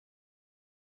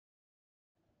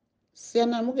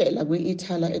Siyanamukela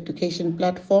kwi-Ithala Education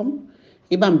Platform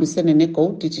ibambisene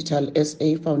ne-Go Digital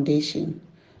SA Foundation.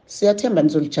 Siyathemba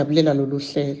nizolijabulela lolu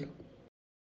hlelo.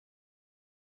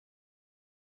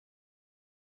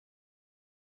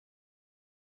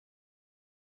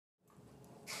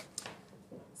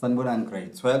 Sanibonani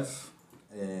grade 12.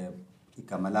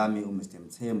 Igama lami uMr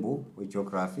Mthembu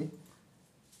weGeography.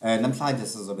 Namhlanje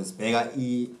sizobe sibheka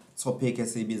i-topic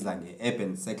esiyibiza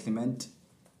nge-urban settlement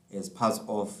as part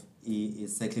of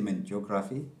i-settlement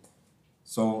geography.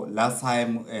 So last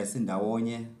time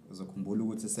sindawonye uzokhumbula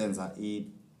ukuthi senza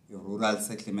i-rural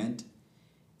settlement,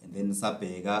 and then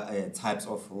sabheka types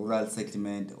of rural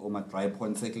settlement, dry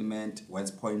point settlement,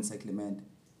 wet point settlement.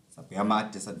 Sabheka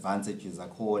ama-disadvantages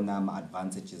akhona,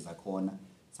 ama-advantages akhona.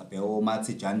 Sabheka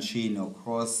oma-junction or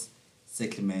cross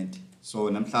settlement. So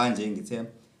namhlanje ngithe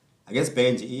ake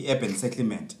sibheke nje i-urban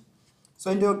settlement.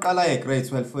 So into yokuqala grade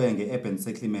 12 nge-urban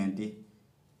settlement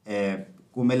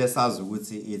kumele sazi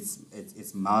ukuthi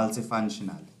it's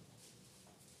multifunctional.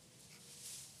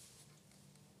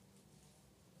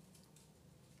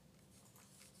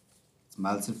 It's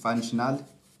multifunctional.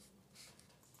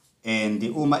 And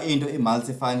uma into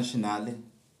multifunctional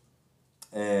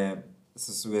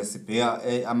sisuke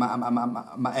sibheka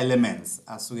ama elements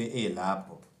asuke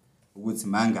lapho ukuthi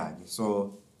mangaki.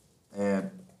 So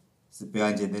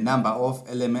sibheka nje the number of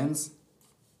elements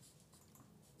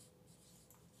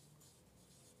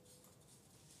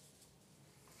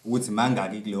ukuthi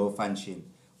mangaki kuleyo function.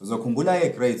 Uzokhumbula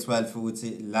grade 12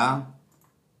 ukuthi la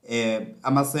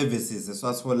ama services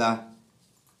eswathola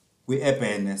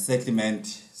kwi-urban settlement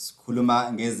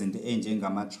sikhuluma ngezinto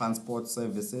enjengama transport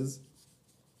services,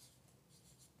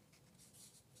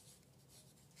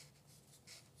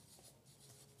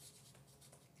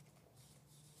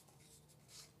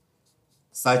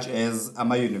 such as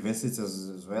ama-universities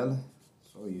as well.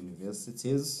 So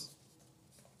universities,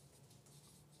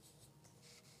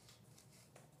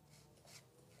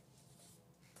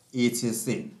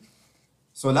 etc.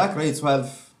 So la grade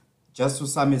 12, just to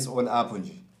sum it all up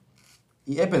nje,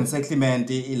 i-urban settlement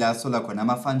ila sola khona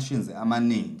ama-functions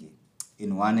amaningi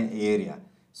in one area.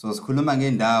 So sikhuluma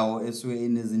ngendawo esuke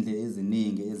inezindle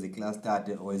eziningi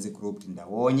ezi-clustered or ezi-grouped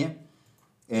ndawonye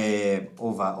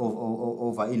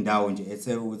over indawo nje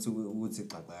ethe ukuthi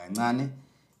xaxa kancane.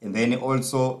 And then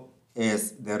also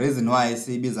the reason why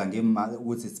sibiza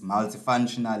ukuthi it's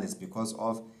multifunctional is because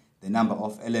of the number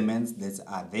of elements that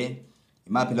are there.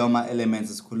 Imaphi lawo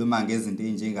ma-elements sikhuluma ngezinto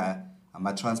enjenga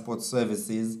ama-transport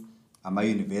services,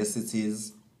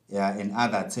 ama-universities, and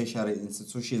other tertiary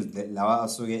institutions lawa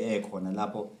asuke ekhona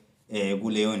lapho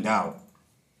kuleyo ndawo.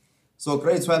 So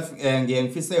grade 12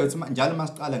 ngiyengifisa ukuthi njalo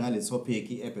masiqala ngale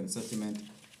topic i-urban settlement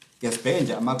ngesibheke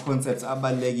nje ama-concepts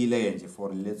abalekile nje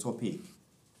for le topic.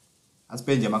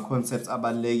 Asibheke nje ama-concepts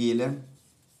abalekile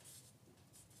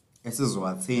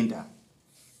esizowathinta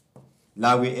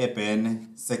la kwi-urban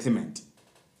settlement.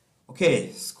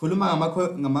 Okay, sikhuluma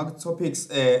ngama-topics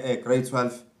grade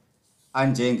 12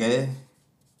 anjenge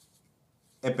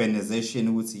urbanization,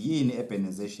 ukuthi yini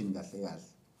urbanization kahle kahle.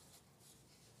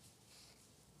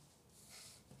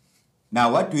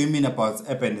 Now, what do we mean about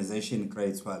urbanization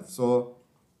grade 12? So,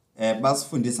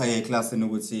 basifundisa eclassini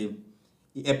ukuthi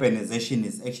urbanization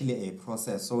is actually a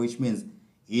process, so which means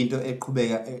into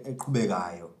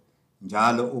eqhubekayo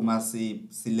njalo uma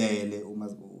silele,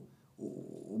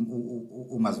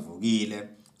 uma sivukile.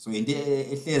 So into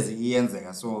ehlezi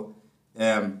iyenzeka. So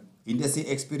into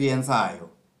esi-experienceayo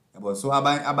yabo. So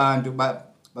abantu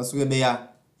basuke beya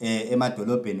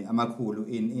emadolobheni amakhulu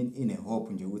in a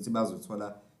hope nje ukuthi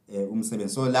bazothola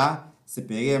umsebenzi. So la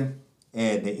sibheke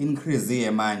the increase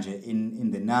here manje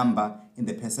in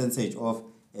the percentage of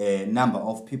number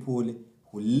of people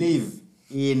who live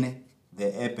in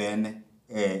the urban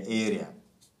area.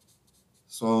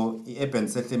 So urban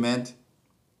settlement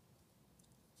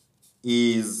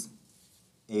is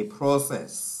a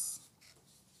process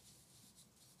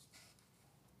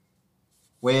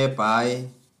whereby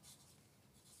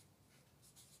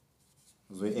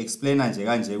we explain nje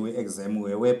kanje kwi-exam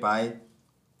whereby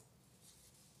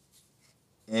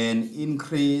there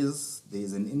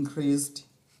is an increased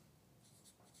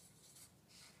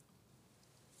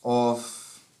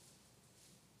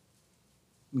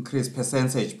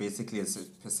percentage, basically it's a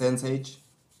percentage,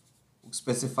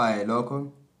 specify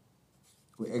local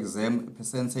exam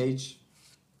percentage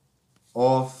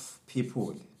of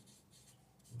people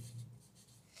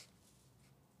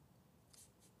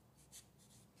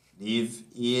live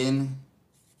in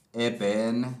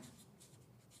urban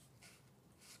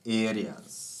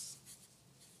areas.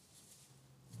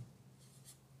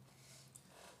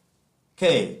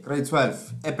 Okay, grade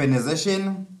 12,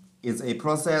 urbanization is a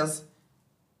process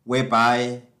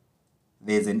whereby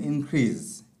there's an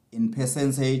increase in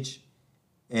percentage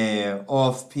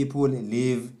of people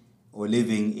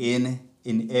living in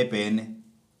urban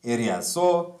areas.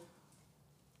 So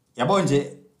yabo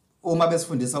nje uma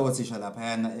besifundisa othisha lapha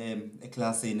yana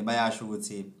eclassini bayasho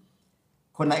ukuthi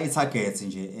khona itarget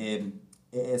nje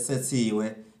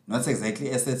esethiwe, not exactly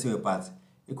esethiwe, but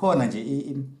ikhona nje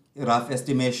i-rough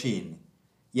estimation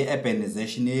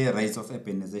ye-urbanization, ye-rate of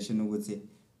urbanization ukuthi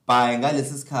by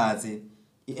ngalesi sikhathi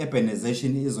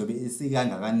i-urbanization izobe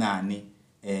isikangakanani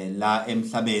la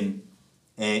emhlabeni,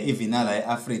 even nala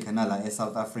e-Africa nala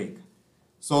e-South Africa.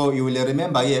 So you will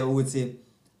remember here ukuthi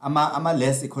ama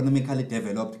less economically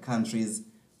developed countries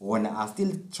are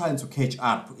still trying to catch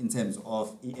up in terms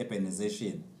of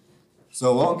urbanization.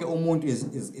 So wonke umuntu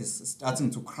is starting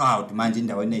to crowd manje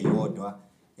indaweni eyodwa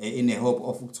in a hope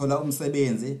of ukuthola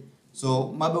umsebenzi.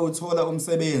 So mabe uthola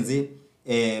umsebenzi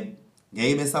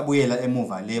ngeke besabuyela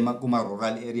emuva le kuma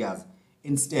rural areas,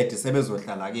 instead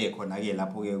sebezohlala ke khona ke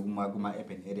lapho ke kuma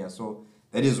urban areas. So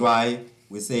that is why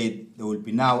we say there will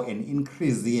be now an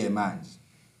increase here manje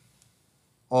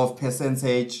of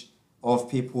percentage of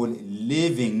people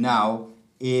living now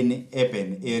in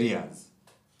urban areas.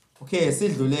 Okay,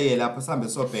 sidluleke lapho sihambe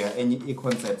sobheka enye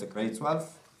i-concept grade 12.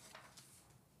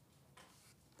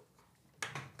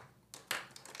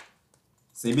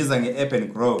 Sibiza nge-urban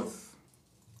growth.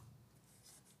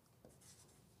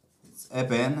 It's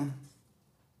urban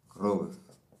growth.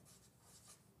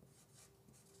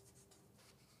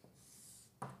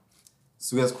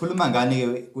 Siyasikhuluma ngani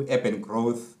ke ku-urban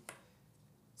growth?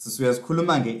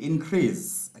 Siyasikhuluma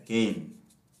nge-increase again.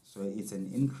 So it's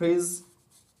an increase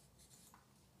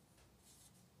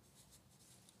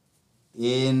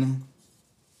in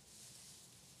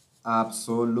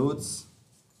absolute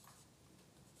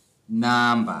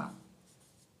number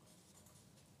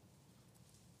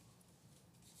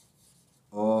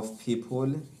of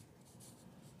people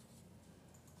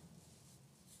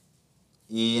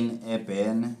in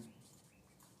urban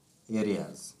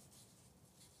areas.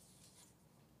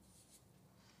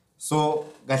 So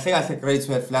kahle kahle grade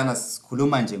 12 lana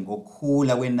sikhuluma nje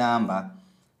ngokukhula kwenamba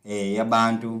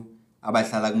yabantu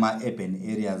abahlala kuma urban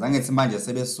areas. Angithi manje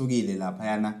sebesukile lapha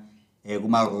yana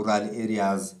kuma rural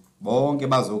areas, bonke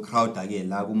bazocrowda ke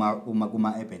la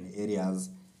kuma urban areas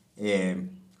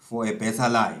for a better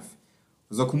life.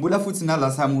 Uzokhumbula futhi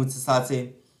nala sami ukuthi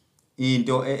sathe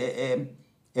into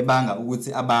ebanga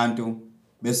ukuthi abantu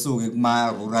besuke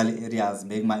kuma rural areas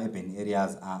bekuma urban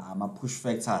areas ama push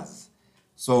factors.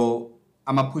 So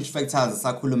ama push factors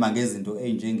sakhuluma ngezinto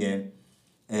enjenge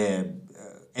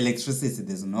electricity.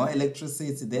 There's no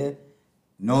electricity there,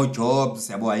 no jobs,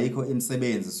 yabo ayikho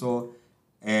imisebenzi. So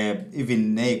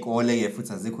even nezikole ke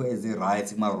futhi azikho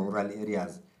ezi-right kuma rural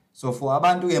areas. So for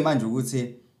abantu ke manje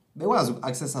ukuthi bekwazi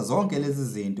uku-accessa zonke lezi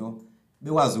zinto,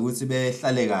 bekwazi ukuthi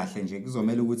behlale kahle nje,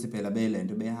 kuzomela ukuthi phela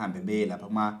belento behambe beye lapha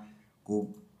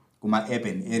kuma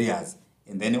urban areas,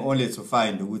 and then only to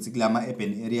find ukuthi kulama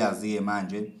urban areas ke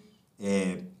manje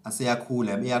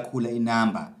aseyakhula beyakhula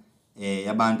inamba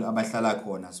yabantu abahlala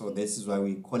khona. So this is why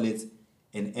we call it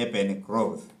an urban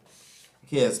growth.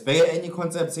 Okay, sibheke enye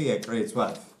concept here grade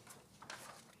 12.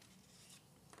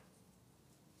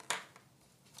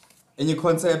 Enye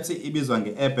concept ibizwa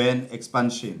nge-urban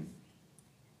expansion.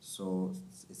 So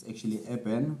it's actually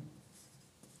urban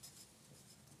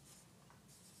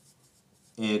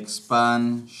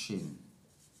expansion.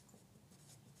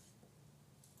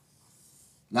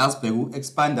 La sibheka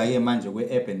uku-expanda ke manje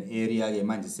kwe-urban area ke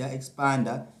manje siya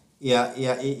expanda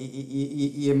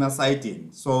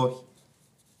emasidini. So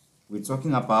we're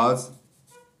talking about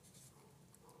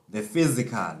the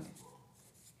physical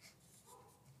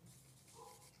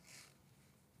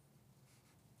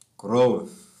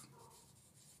growth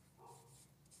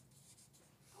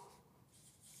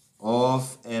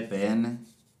of urban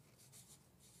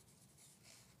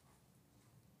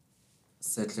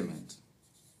settlement.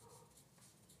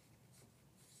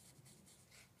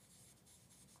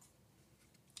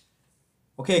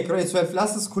 Okay, grade 12 la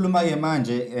sikhuluma ke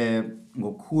manje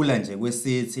ngokukhula nje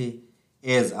kwesithi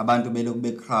as abantu belokhu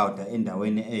becrowda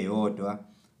endaweni eyodwa,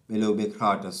 belokhu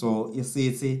becrowda. So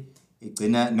isithi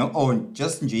igcina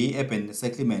just nje i-urban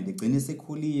settlement igcina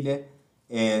isikhulile,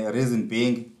 reason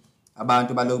being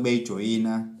abantu balokhu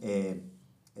beyijoyina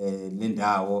le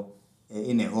ndawo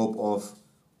in a hope of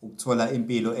ukuthola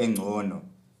impilo engcono.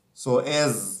 So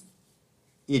as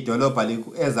idolobha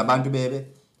as abantu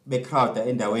becrowda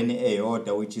endaweni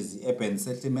eyodwa, which is urban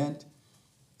settlement,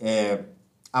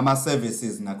 ama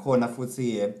services nakhona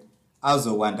futhi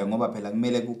azokwanda ngoba phela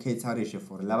kumele kucaterishe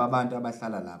for laba bantu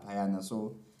abahlala lapha yana.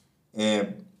 So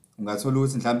ungathola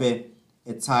ukuthi mhlambe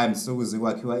at times sokuze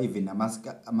kwakhiwa even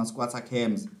ama-squatter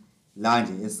camps la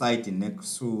nje eside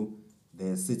next to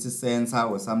the city center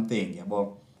or something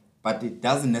yabo, but it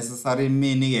doesn't necessarily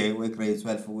mean ke we-grade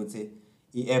 12 ukuthi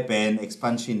i-urban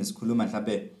expansion sikhuluma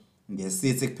mhlambe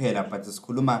nge-city kuphela, but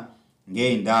sikhuluma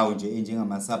ngey'ndawo nje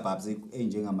enjengama-suburbs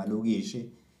enjengamalokishi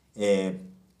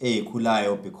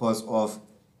ey'khulayo because of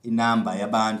inamba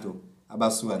yabantu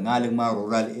abasuka ngale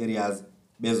kuma-rural areas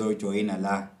bezojoyina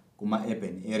la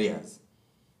kuma-urban areas.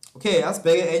 Okay,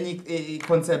 asibheke enye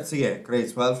i-concept ke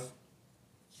grade 12.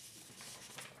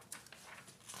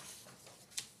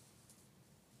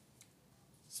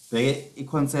 Sibheke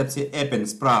i-concept ye-urban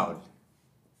sprawl.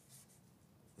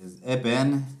 Is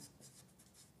urban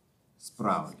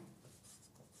sprawl.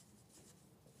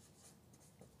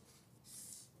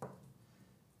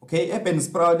 Okay, urban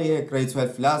sprawl grade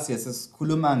 12 last year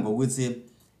sesikhuluma ngokuthi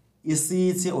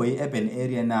i-city or i-urban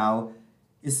area now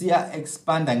isiya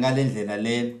expanda ngale ndlela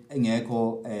le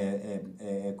engekho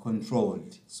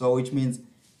controlled. So which means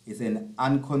it's an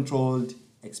uncontrolled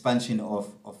expansion of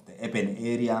the urban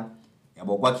area.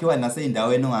 Yabo kwakhiwa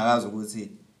nasey'ndaweni ungakazi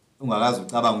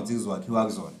ucabanga ukuthi kuzokhiwa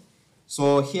kuzona.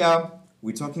 So here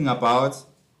we're talking about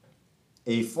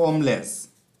a formless.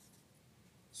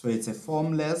 So it's a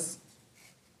formless,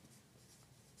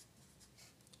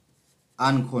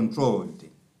 uncontrolled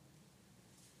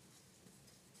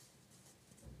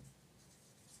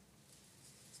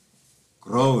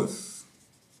growth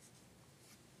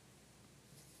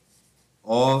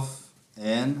of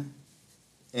an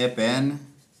urban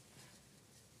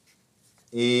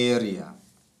area.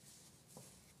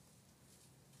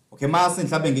 Okay, mase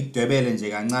mhlawumbe ngikudwebele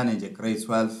nje kancane nje grade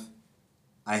 12.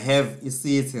 I have a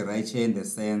city right here in the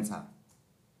center.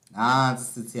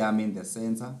 Nansi city yami in the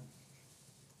center.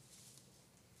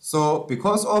 So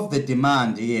because of the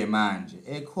demand here manje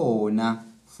ekhona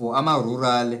for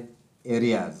ama-rural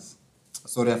areas,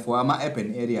 sorry, for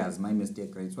ama-urban areas, my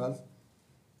mistake, grade 12,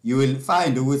 you will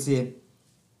find ukuthi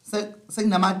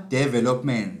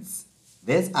sekunama-developments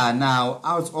that are now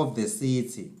out of the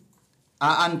city,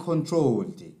 are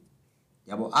uncontrolled.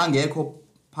 Yabo, angekho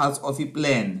part of a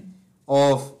plan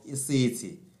of a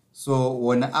city. So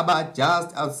when aba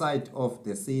just outside of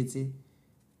the city,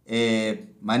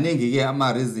 maningi ke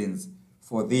ama reasons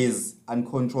for this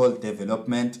uncontrolled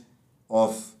development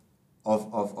of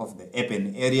the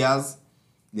urban areas.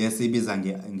 Lesibiza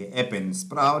nge-urban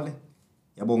sprawl.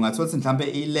 Yabo ngathola ukuthi mhlambe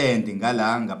i-land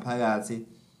ngala ngaphakathi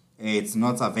it's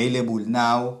not available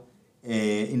now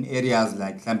in areas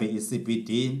like mhlambe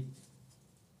i-CBD.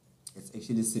 It's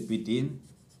actually CBD.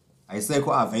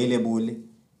 Ayisekho available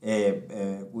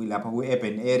lapha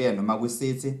ku-urban area noma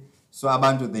ku-city. So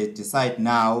abantu they decide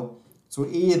now to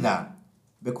either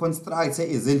construct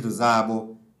izindlu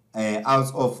zabo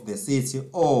out of the city,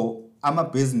 or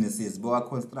ama-businesses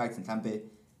construct mhlambe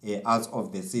out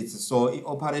of the city. So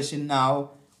operation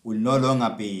now will no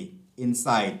longer be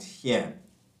inside here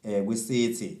with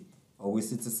city or with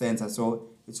city center. So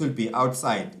it will be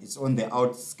outside. It's on the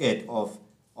outskirts of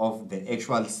the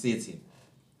actual city.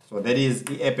 So that is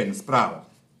the urban sprawl.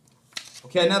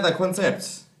 Okay, another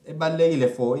concept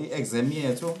ebalulekile for i-exam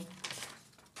yethu.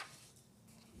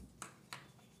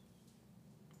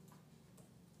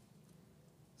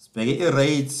 Sibheke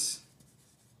i-rate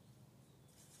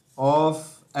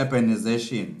of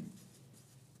urbanization.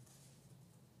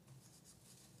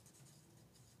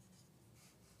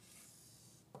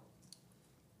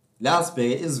 La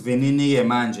sibheke isivinini ke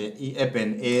manje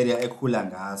i-urban area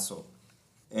ekhula ngaso.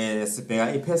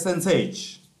 Sibheka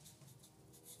i-percentage.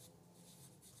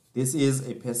 This is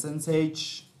a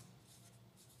percentage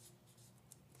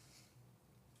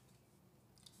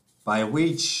by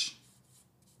which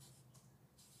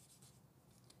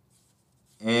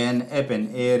an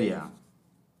urban area,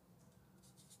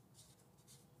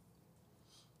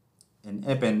 an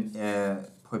urban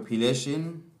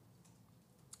population,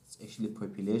 it's actually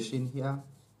population here,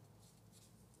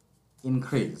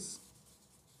 increase.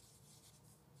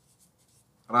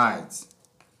 Right.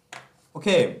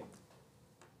 Okay.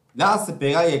 Last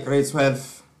bheka grade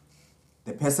 12,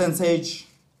 the percentage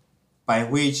by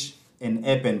which an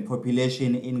urban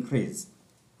population increase.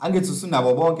 Angithi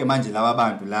usunabo bonke manje laba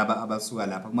bantu laba abasuka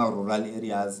lapha kuma rural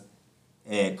areas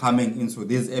coming into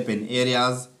these urban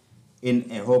areas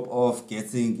in a hope of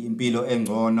getting impilo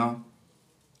engcono.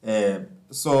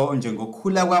 So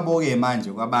njengokukhula kwabo ke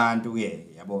manje kwabantu ke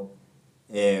yabo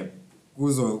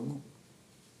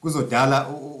kuzodala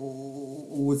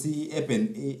ukuthi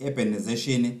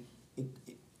urbanization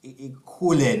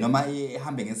ikhule noma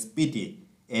ihambe ngespeed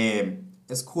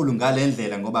esikhulu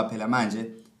ngalendlela ngoba phela manje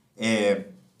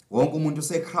wonke umuntu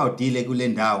secrowdile kule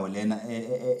ndawo lena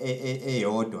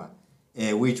eyodwa,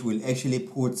 which will actually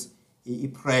put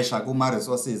pressure kuma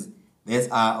resources that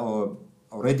are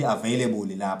already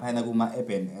available lapha kuma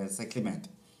urban settlement.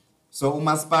 So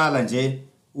umasipala nje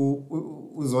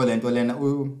uzolento lena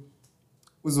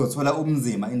uzothola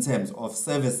umzima in terms of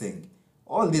servicing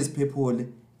all these people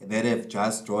that have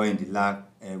just joined la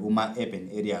kuma urban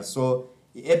areas. So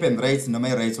urban rates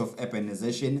noma rate of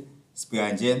urbanization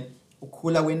sibheka nje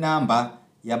ukukhula kwenamba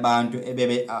yabantu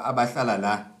abahlala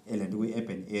la elento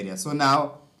kwi-urban area. So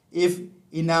now if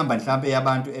inamba mhlambe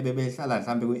yabantu ebebehlala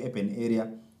mhlambe kwi-urban area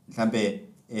mhlambe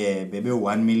bebe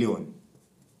 1 million,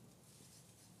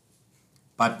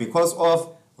 but because of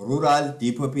rural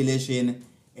depopulation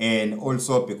and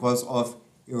also because of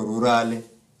rural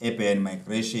urban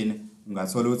migration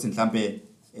ungathola ukuthi mhlambe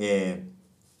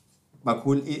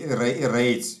bakhulu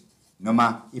i-rate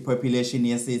noma i-population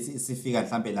yesithi isifika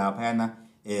mhlambe lapha yana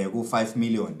ku 5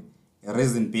 million. The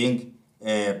reason being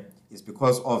is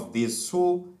because of these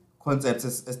two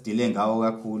concepts esidile ngawo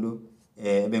kakhulu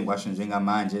ebengiwasho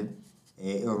njengamanje,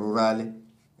 rural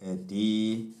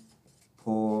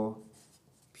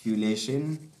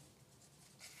depopulation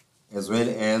as well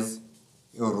as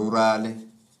rural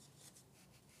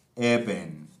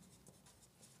urban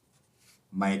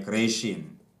migration.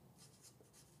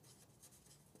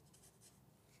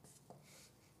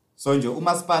 So nje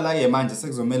umasipala ke manje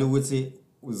sekuzomela ukuthi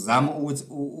uzama ukuthi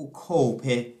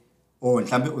ucope or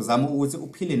mhlambe uzama ukuthi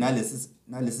uphile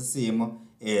nalesi simo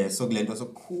sokulento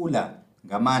sokukhula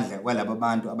ngamandla kwalabo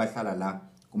bantu abahlala la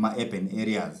kuma urban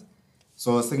areas.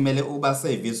 So sekumele uba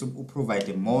service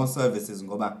uprovide more services,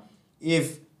 ngoba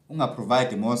if unga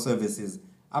provide more services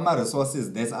ama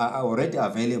resources that are already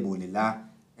available la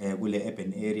kule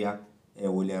urban area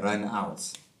will run out.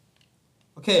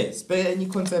 Okay, spare any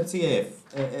concepts here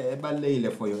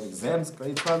ebalulekile for your exams,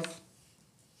 grade 12.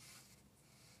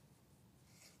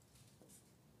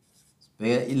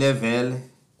 Spare level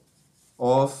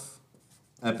of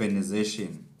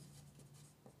urbanization.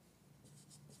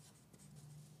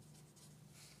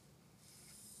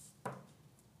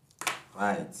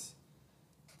 Right.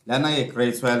 Lana ye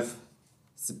grade 12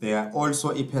 spare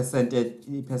also a percentage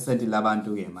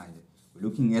labantu ke manje. We're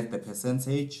looking at the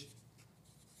percentage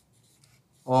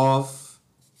of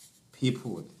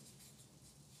people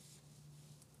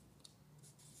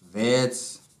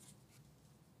that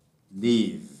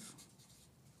live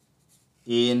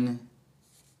in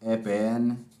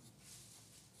urban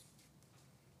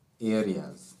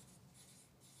areas.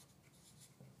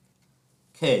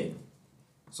 Okay,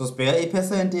 so spare a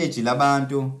percentage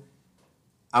labantu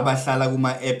abahlala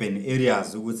kuma urban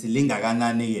areas ukuthi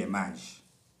lingakanani ke manje,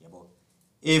 yabo.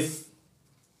 If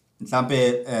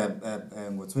mhlambe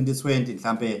ngo2020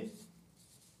 mhlambe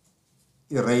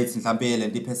i-rate mhlambe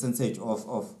lenti percentage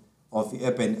of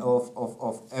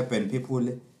urban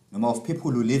people noma of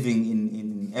people who living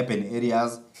in urban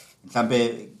areas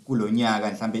mhlambe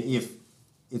kulonyaka mhlambe if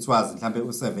it was mhlambe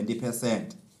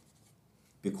u70%,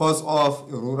 because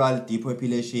of rural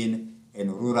depopulation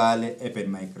and rural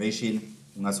urban migration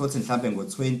ungasothi mhlambe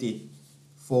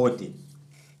ngo2040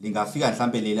 lingafika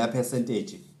mhlambe lela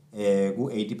percentage ku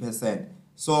 80%.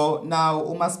 So now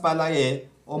omasipala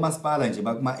nje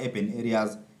bakuma urban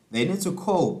areas, they need to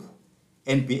cope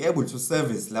and be able to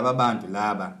service laba bantu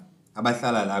laba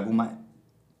abahlala la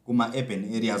kuma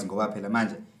urban areas, ngoba phela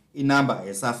manje inamba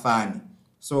esafani.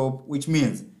 So which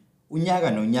means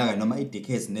unyaka nonyaka noma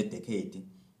i-decade ne-decade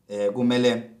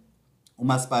kumele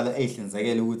umasipala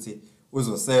ehlinzekele ukuthi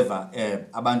uzoserva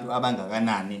abantu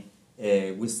abangakanani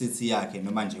kwi-city yakhe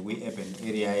noma nje kwi-urban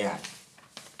area yakhe.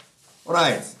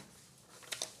 Alright,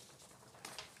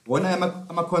 wona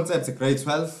ama concepts grade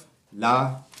 12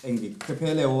 la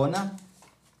engikuprephele wona.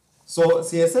 So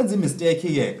siyenza mistake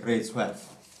here grade 12.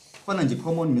 Khona nje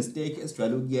common mistake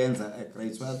esijwayele ukuyenza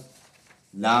grade 12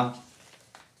 la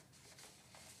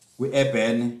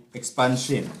kwi-urban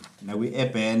expansion na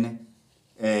kwi-urban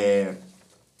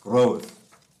growth.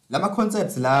 Lama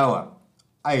concepts lawa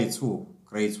ayi2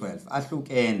 grade 12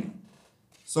 ahlukene.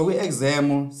 So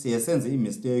kwi-exam siyenza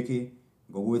mistake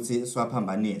ngokuthi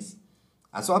siwaphambanise.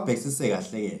 Asiwabhekisise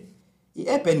kahle ke.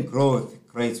 I-urban growth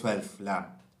grade 12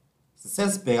 la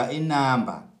sisebheka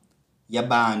inamba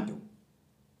yabantu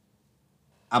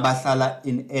abahlala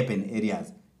in urban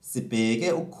areas.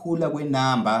 Sibheke ukukhula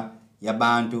kwenamba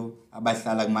yabantu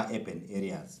abahlala kuma urban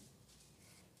areas.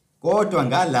 Kodwa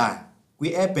ngala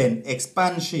kwi-urban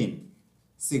expansion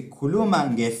sikhuluma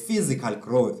nge-physical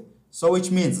growth. So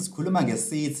which means sikhuluma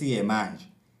nge-city ke manje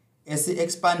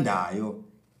esi-expandayo,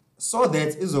 so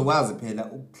that izokwazi phela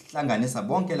ukuhlanganisa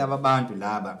bonke laba bantu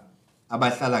laba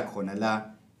abahlala khona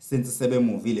la since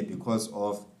sebemuvile because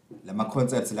of lama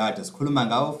concepts la kade sikhuluma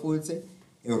ngawo futhi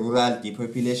rural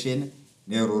depopulation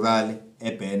ne-rural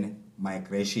urban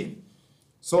migration.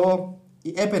 So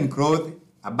i-urban growth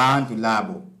abantu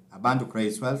labo abantu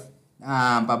grade 12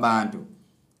 abantu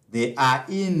they are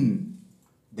in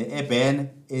the urban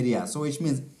area, so which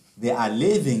means they are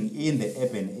living in the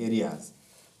urban areas.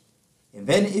 And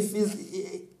then if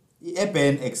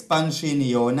urban expansion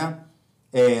yona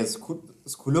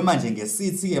sikhuluma nje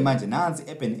nge-city ke manje nansi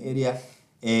urban area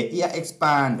iya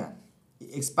expanda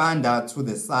to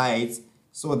the sides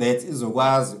so that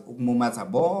izokwazi ukumumatha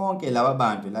bonke laba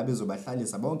bantu laba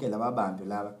izobahlalisa bonke laba bantu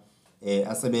laba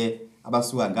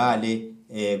abasuka ngale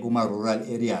kuma rural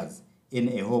areas in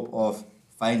a hope of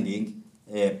finding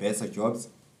better jobs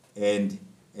and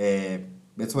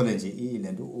bethole nje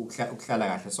ilento ukuhlala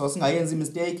kahle. So singayenza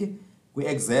mistake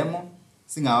kwi-exam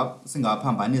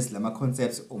singawaphambanisi lama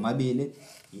concepts omabili,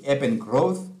 i-urban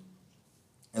growth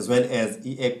as well as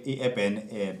i-urban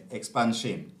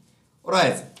expansion.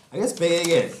 Alright, ake sibheke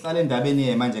ke hlala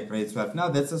endabeni manje grade 12. Now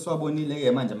that sesiwabonile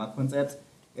ke manje ama concepts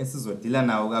esizodila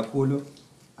nawo kakhulu,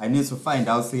 I need to find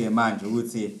out ke manje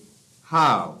ukuthi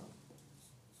how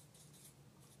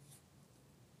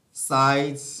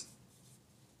sites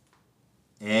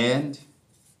and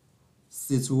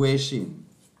situation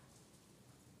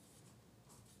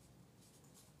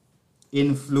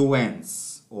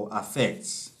influence or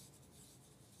affects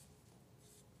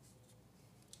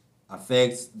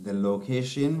the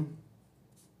location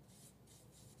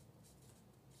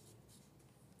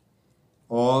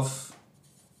of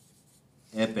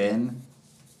urban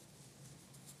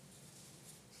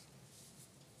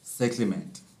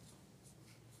settlement.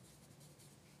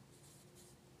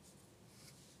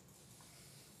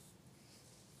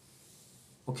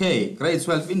 Okay, grade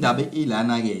 12 indaba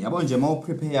ilana ke yabo nje mawu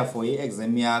prepare for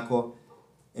i-exam yakho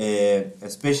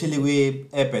especially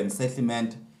kwi-urban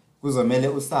settlement kuzomele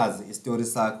usazi istory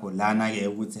sakho lana ke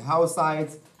ukuthi how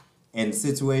sites and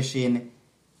situation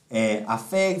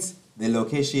affect the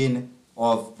location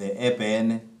of the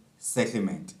urban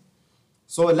settlement.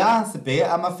 So la sibheke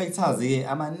ama factors ke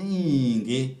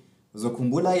amaningi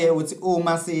uzokhumbula ke ukuthi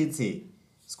uma sithi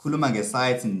sikhuluma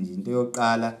nge-site nje into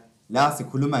yokuqala la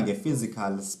sikhuluma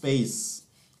nge-physical space.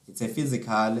 It's a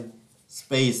physical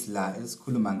space la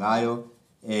esikhuluma ngayo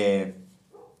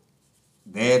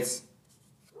that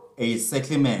a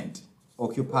settlement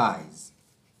occupies.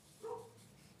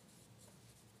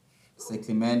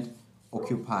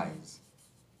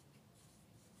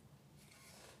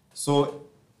 So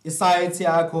i-site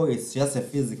yakho is just a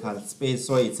physical space,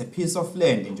 so it's a piece of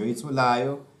land nje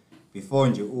oyitholayo before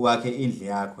nje uwakhe indlu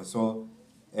yakho. So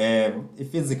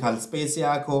i-physical space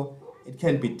yakho it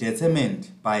can be determined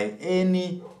by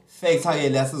any factor ke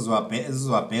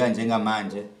lesizwabheka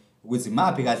njengamanje ukuthi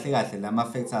maphi kahle kahle lama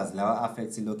factors lawa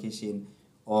affect location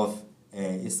of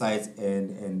i-site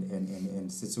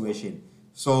and situation.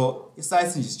 So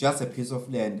i-site is just a piece of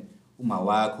land uma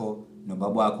wakho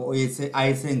nobaba wakho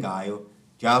ayithengayo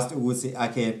just ukuthi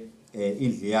akhe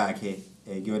indlu yakhe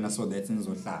kuyona so that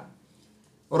nizohlala.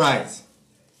 All right,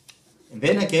 and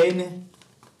then again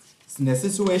sine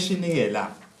situation ke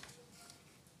la.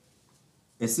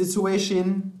 A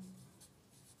situation,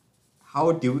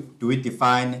 how do we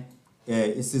define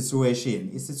a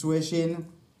situation? A situation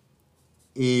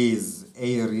is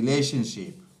a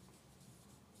relationship.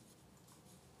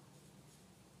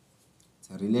 It's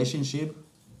a relationship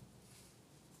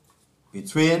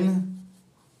between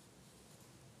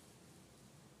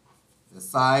the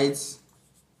sides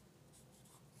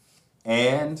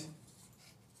and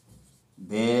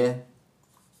their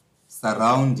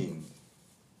surrounding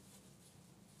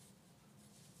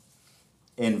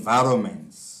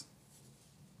environments.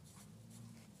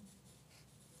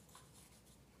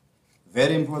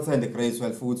 Very important grade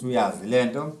 12 futhi uyazi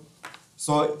lento.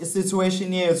 So a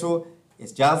situation yethu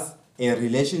is just a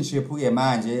relationship ke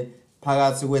manje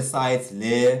phakathi kwe-sites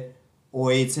le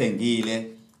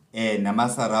oyithengile nama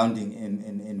surrounding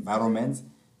environments.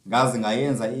 Ngazi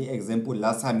ngayenza i-example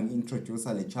last time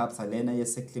ngi-introduce le chapter lena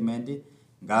ye-settlement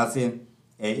ngathi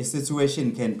a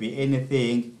situation can be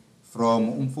anything from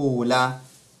umfula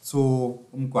to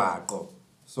umgwaqo.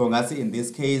 So ngathi in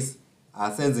this case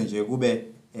asenze nje kube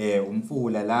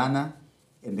umfula lana,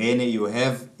 and then you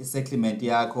have a settlement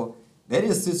yakho that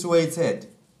is situated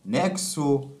next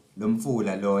to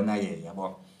lomfula lona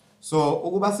yabo. So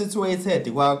ukuba situated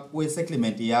kwe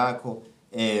settlement yakho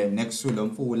next to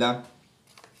lomfula,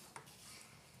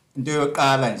 into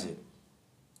yokuqala nje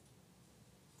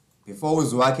before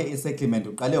uzwakhe i-settlement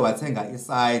uqale wathenga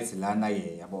i-site lana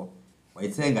yabo,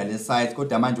 wayithenga le site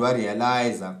kodwa manje wa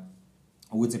realize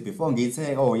ukuthi before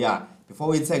ngiyithenga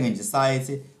before uyithenge nje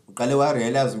isite uqale wa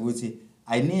realize ukuthi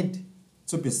I need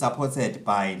to be supported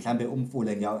by mhlambe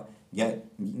umfula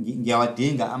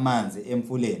ngiyawadinga amanzi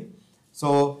emfuleni.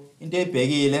 So into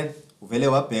ebhekile uvele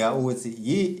wabheka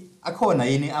ukuthi akhona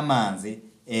yini amanzi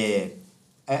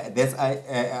that's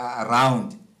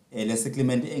around le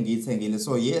settlement engiyithengile.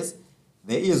 So yes,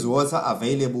 there is water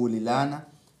available lana,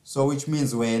 so which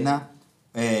means wena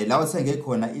la uthenge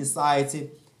khona isite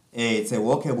it's a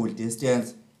walkable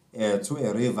distance to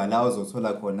a river la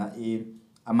uzothola khona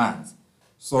amanzi.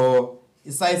 So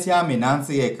isite yami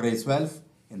nansi ke grade 12,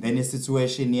 and then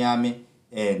situation yami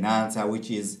nansi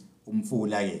which is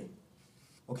umfula ke.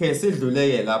 Okay,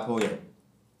 sidlule ke lapho ke.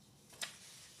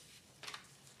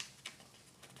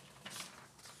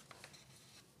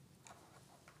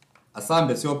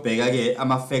 Asambe siyobheka ke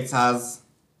ama factors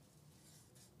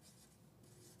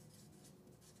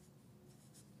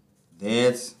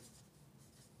that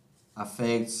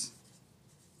affects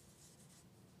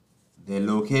the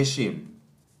location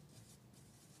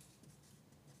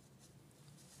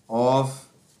of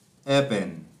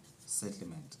urban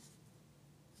settlement.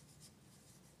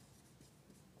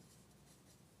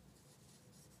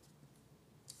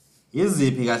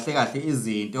 Iziphi kahle kahle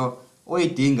izinto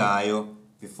oyidingayo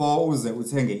before uze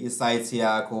uthenge isite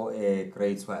yakho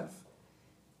grade 12.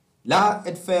 La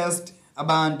at first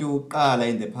abantu qala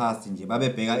in the past nje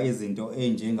babebheka izinto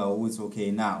enjenga ukuthi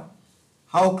okay, now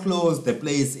how close the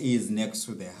place is next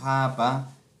to the harbor,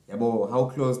 yabo, how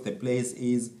close the place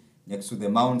is next to the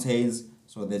mountains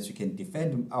so that you can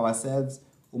defend ourselves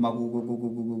uma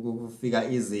kufika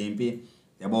izimpi,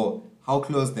 yabo, how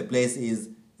close the place is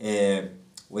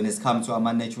when it's come to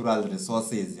our natural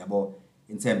resources, yabo,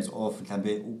 in terms of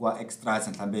mhlambe ukwa extract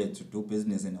and mhlambe to do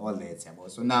business and all that, yabo.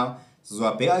 So now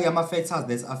sizobheka ama factors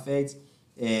that affect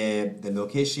the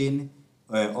location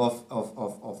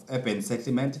of urban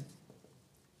settlement.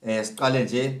 Siqale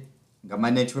nje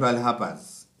ngama natural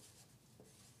harbors.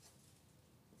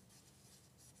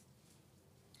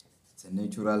 It's a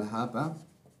natural harbor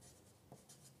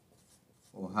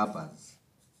or harbors.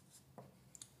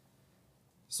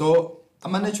 So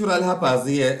ama natural harbors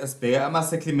here sibheka ama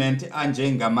settlement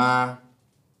anjengama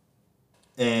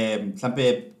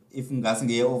mhlambe if ngase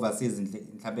ngiye overseas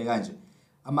mhlambe kanje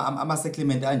ama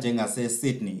settlement anjengase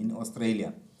Sydney in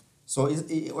Australia. So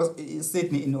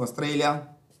Sydney in Australia,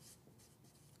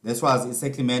 this was a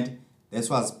settlement that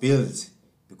was built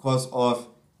because of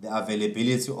the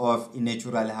availability of a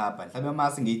natural harbor. Mhlambe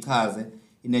mase ngichaze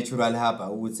i natural harbor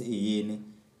ukuthi yini,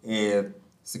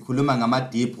 sikhuluma ngama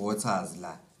deep waters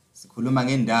la, sikhuluma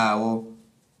ngendawo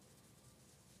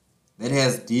that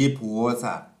has deep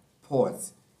water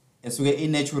ports esuke i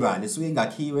natural, esuke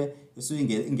ingakhiwe,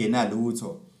 esuke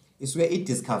ingenalutho, esuke i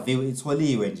discover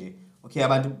itholiwe nje. Okay,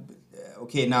 abantu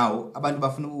okay, now abantu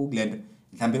bafuna ukulenda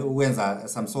mhlambe ukwenza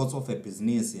some sort of a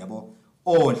business, yabo,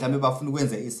 or mhlambe bafuna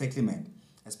ukwenza i settlement,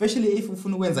 especially if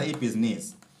ufuna ukwenza i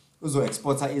business uzo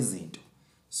exporter izinto.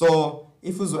 So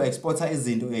if uzo exporter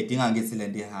izinto uyadinga ngithi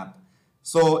lento ihaba.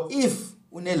 So if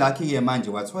une lucky ke manje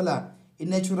wathola i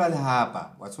natural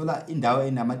harbor, wathola indawo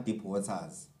enama deep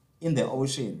waters in the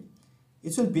ocean,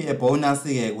 it will be a bonus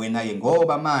ke wena ke,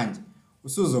 ngoba manje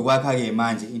usuzokwakha ke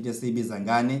manje into esibiza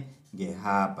ngane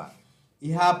ngeharbor.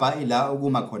 Iharbor ila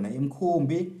ukuma khona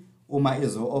imkhumbi uma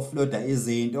izo offloada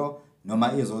izinto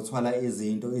noma izothwala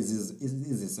izinto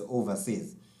izise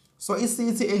overseas. So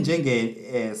isity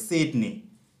enjenge Sydney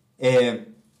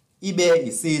ibe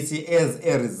isity as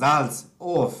a result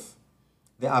of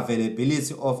the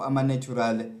availability of ama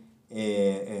natural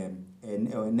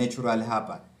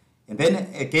harbor. And then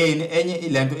again enye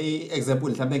ilento example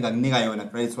mhlambe ngakunika yona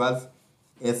grade 12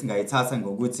 esingayithatha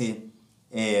ngokuthi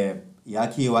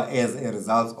yakhiwa as a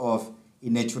result of a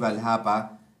natural harbor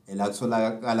la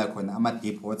kutholakala khona ama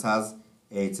deep waters.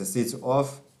 It's a city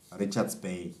of Richards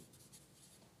Bay.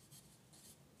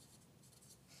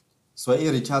 So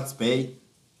Richards Bay,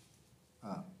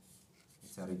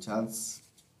 it's a Richards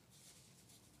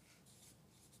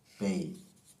Bay.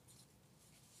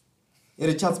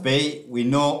 Richards Bay, we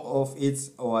know of it,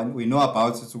 or we know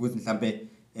about it ukuthi mhlambe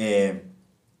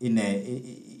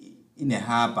in a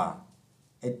harbor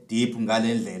at deep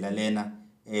ngalendlela lena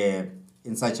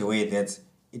in such a way that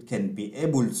it can be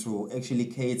able to actually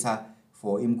cater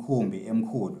for imkhumbi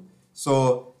emkhulu.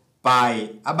 So by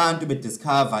abantu be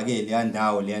discover ke le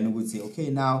ndawo leyana ukuthi okay,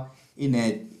 now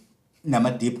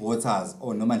nama deep waters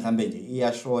or noma mhlambe nje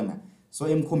iyashona, so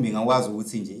imkhumbi ngakwazi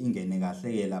ukuthi nje ingene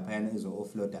kahle ke lapha yana izo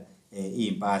offloader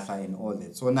impahla and all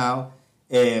that. So now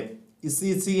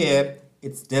isity here,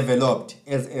 it's developed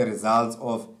as a result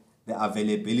of the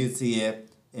availability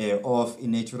of a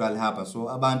natural harbor. So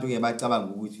abantu ke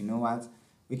bacabanga ukuthi, you know what,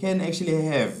 we can actually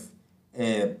have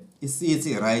a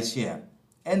city right here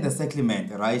and the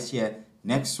settlement right here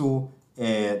next to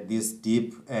this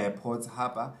deep port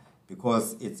harbor,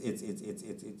 because it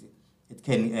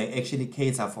can actually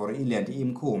cater for inland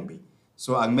imkhumbi.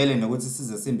 So akumele nokuthi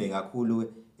size simbe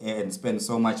kakhulu and spend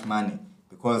so much money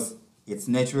because it's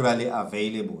naturally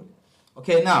available.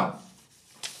 Okay, now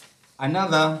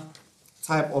another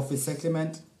type of a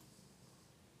settlement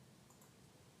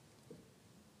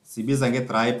sibiza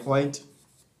nge-dry point.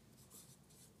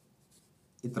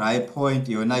 I-dry point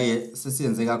yona ke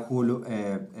sesiyenze kakhulu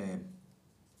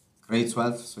grade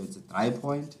 12, so it's a dry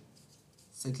point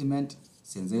settlement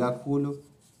siyenze kakhulu.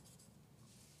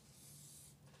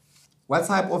 What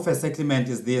type of a settlement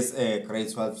is this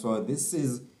grade 12? So this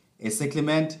is a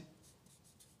settlement.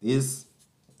 This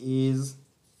is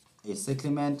a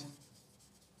settlement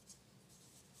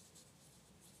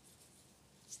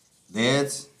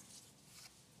that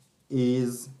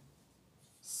is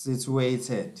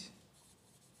situated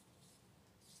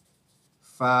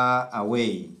far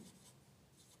away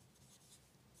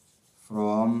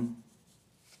from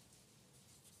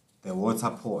the water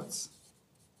ports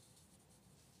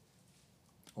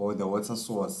or the water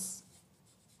source.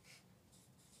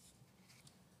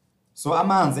 So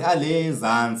amanzi ale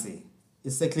zansi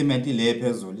isettlement ile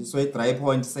phezulu. So i-dry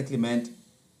point settlement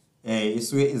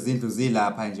isuke izindlu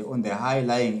zilapha nje on the high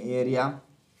lying area,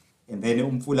 and then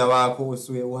umfula wakho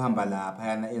usuke uhamba lapha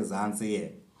yana ezansi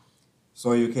ke.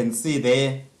 So you can see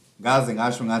there ngaze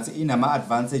ngasho ngathi inama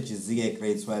advantages ke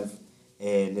grade 12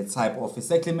 the type of a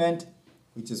settlement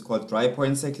which is called dry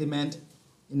point settlement.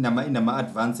 Inama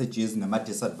advantages nama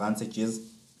disadvantages.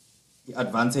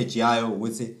 I-advantage yayo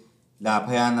ukuthi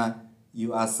lapha yana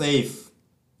you are safe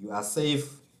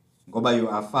ngoba you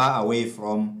are far away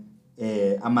from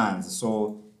amanzi,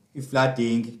 so if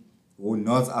flooding will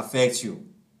not affect you.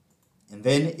 And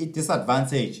then it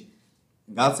disadvantage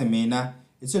ngathi mina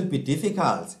it will be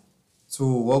difficult to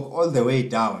walk all the way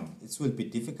down. It will be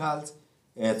difficult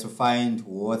to find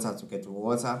water, to get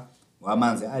water.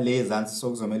 Amanzi ale zansi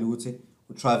so kuzomela ukuthi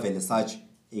travel such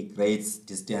a great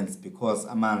distance because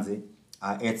amanzi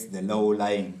are at the low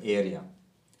lying area.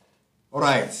 All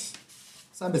right,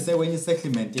 sambe say when you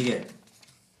settlement again.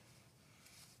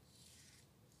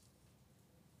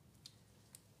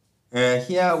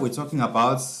 Here we're talking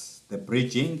about the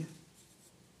bridging.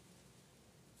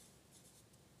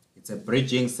 It's a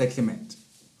bridging settlement,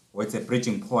 or it's a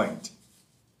bridging point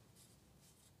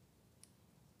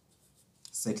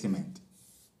settlement.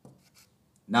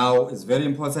 Now it's very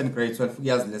important grade 12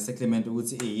 years le settlement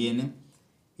ukuthi eyini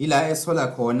ila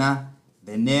esola khona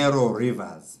the narrow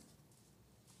rivers.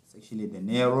 It's actually the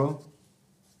narrow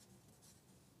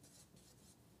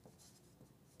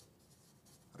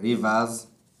rivers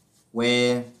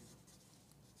where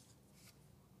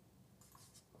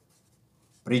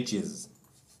bridges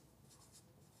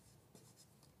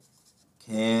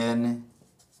can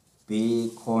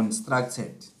be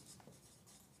constructed.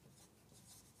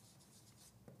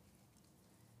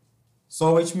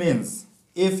 So which means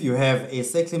if you have a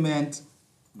settlement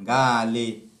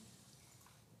ngale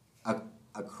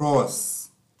across,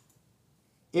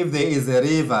 if there is a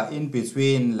river in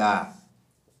between la,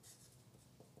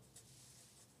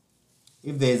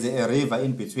 if there is a river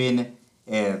in between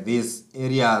these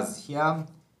areas here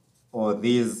or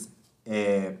these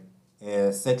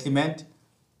settlement,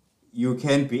 you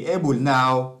can be able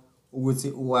now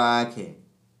ukuthi uwakhe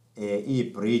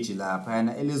i-bridge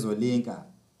laphana elizolinka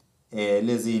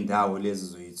lezi indawo lezi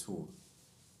zoyi-2.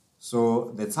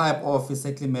 So the type of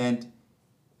settlement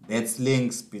that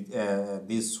links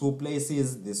these two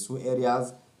places, these two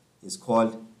areas, is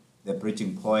called the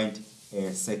bridging point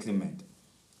settlement.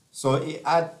 So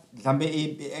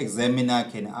the examiner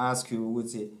can ask you,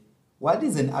 what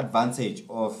is an advantage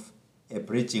of a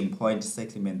bridging point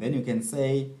settlement? Then you can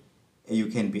say you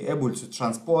can be able to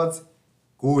transport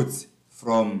goods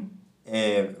from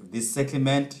this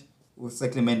settlement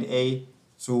A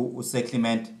to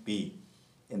settlement B.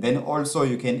 And then also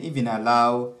you can even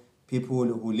allow people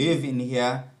who live in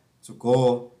here to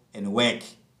go and work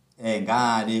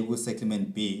ngale ku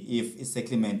settlement B if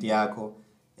settlement yakho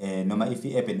noma if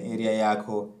urban area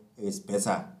yakho is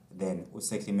better than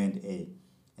settlement A.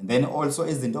 And then also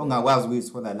izinto ongakwazi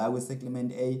ukuzithola la ku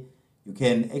settlement A, you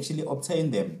can actually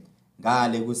obtain them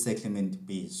ngale ku settlement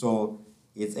B. So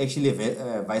it's actually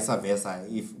vice versa.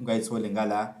 If ungayitholi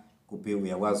ngala ku B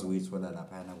uyakwazi ukuyithola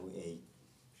lapha na ku A.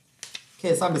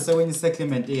 Okay, sambe sewenye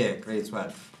settlement here grade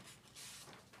 12.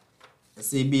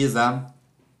 Sibiza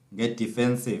get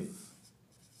defensive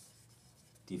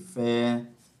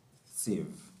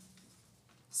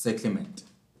settlement,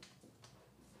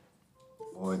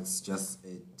 or it's just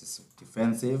a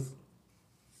defensive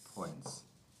points.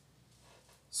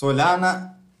 So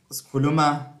lana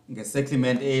sikhuluma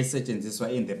nge-settlement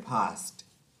esetshenziswa in the past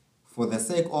for the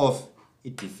sake of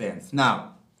defense.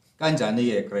 Now,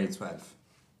 kanjani ke grade 12?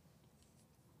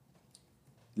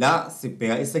 La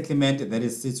sibheka i-settlement that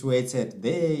is situated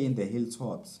there in the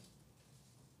hilltops.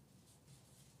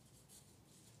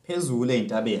 Phezulu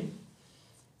ey'ntabeni.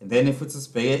 And then if it's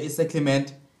sibheke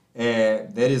i-settlement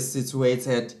that is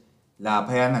situated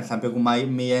laphayana mhlambe kuma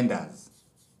meanders.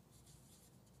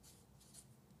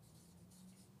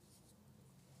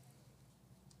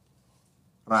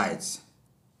 Right.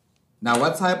 Now,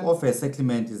 what type of a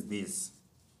settlement is this?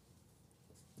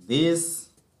 This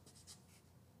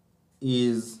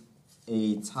is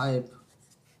a type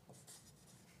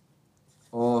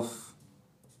of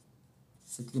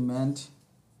settlement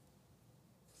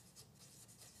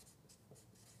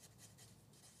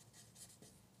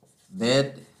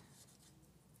that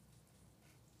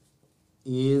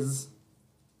is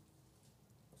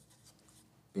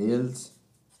built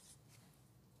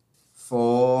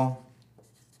for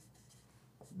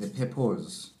the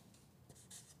purpose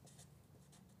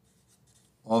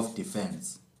of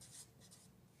defense.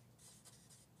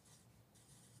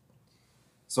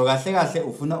 So kahle kahle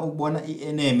ufuna ukubona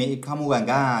i-enemy iqhamuka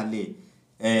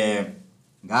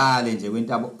ngale nje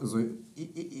kwentaba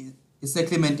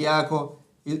i-settlement yakho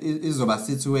izoba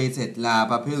situated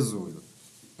lapha phezulu,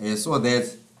 so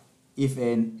that if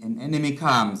an enemy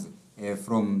comes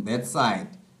from that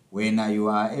side, when you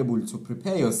are able to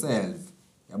prepare yourself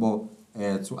yabo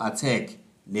to attack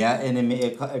their enemy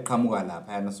eqhamuka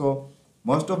lapha. So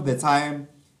most of the time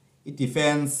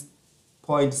i-defense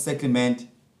point settlement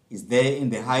is there in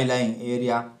the high-lying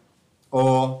area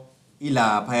or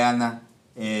ilaphayana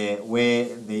where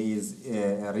there is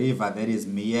a river that is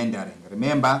meandering.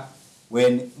 Remember,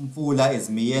 when umfula is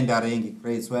meandering,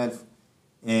 grade 12,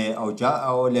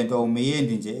 lento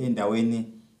umeyendi nje endaweni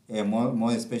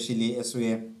more especially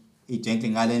esuke ijenke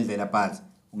ngale ndlela, but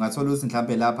ungathola ukuthi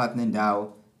mhlambe lapha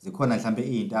kunendawo zikhona mhlambe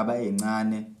izintaba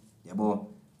ezincane yabo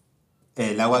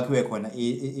la kwakhiwe khona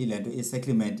ilento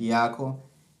i-settlement yakho,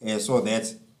 so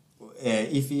that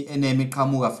if enemy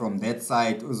qhamuka from that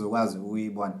side uzokwazi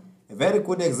ukuyibona. A very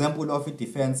good example of a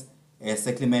defense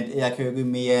settlement eyakhiwe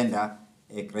kwi-meander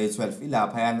grade 12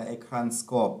 ilaphayana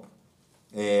eKranskop.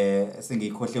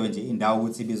 Sengikhohlewe nje indawo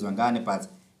ukuthi ibizwa ngani, but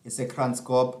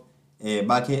ise-Kranskop,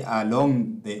 bakhe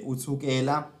along the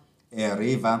Uthukela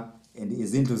river, and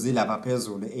izindlu zilapha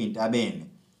phezulu ey'ntabeni.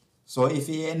 So if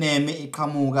enemy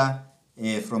iqhamuka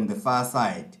from the far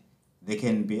side, they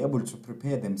can be able to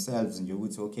prepare themselves nje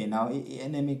ukuthi okay, now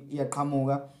enemy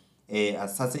iyaqhamuka,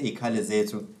 asithathe izikhali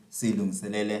zethu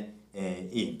silungiselele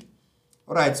into.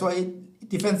 Alright, so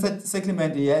defense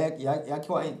settlement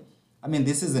yakhiwa, I mean,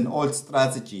 this is an old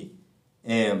strategy.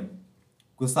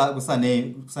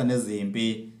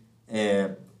 Kusanezimpi,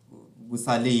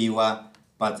 kusaliwa,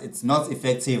 but it's not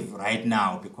effective right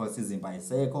now because izimpi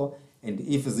ayisekho, and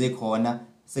if zikhona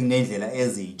sekunendlela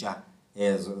ezintsha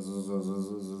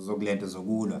zokulento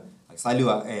zokulwa,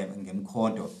 akusaliwa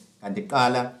ngemkhonto. Kanti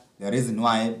qala the reason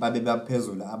why babe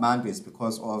baphezulu abantu is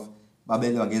because of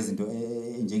babelwa ngezinto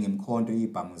njengemkhonto,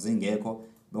 ibhamu zingekho,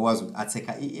 bekwazi uku-attack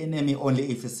i-enemy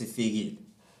only if isifikile.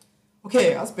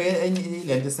 Okay, asibheke enye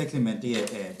ilento settlement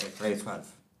grade 12.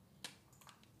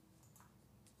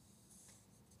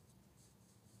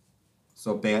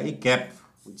 So bheka i-gap,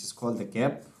 which is called the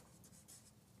gap.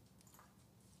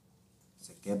 It's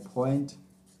a gap point,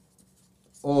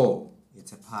 or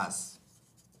it's a pass.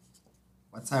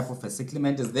 What type of a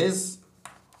settlement is this?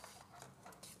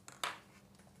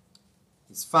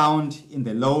 It's found in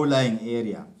the low-lying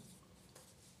area.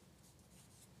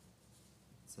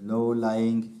 It's a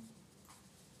low-lying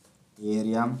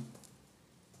area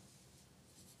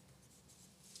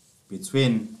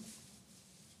between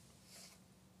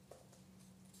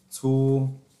two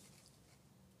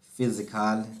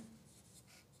physical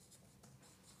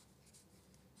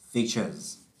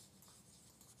features.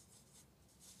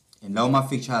 And lawo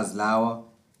features lawo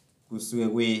kusuke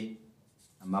kwe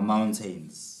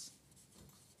ama-mountains.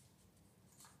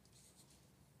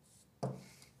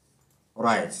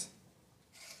 Right.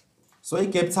 So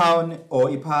iCape Town or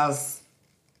iPass,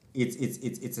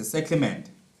 it's a settlement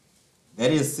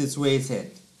that is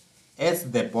situated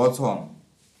at the bottom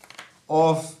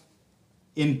of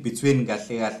in between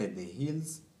kahle the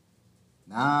hills.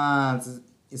 Nansi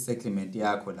isettlement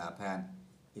yakho lapha.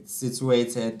 It's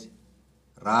situated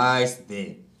right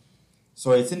there.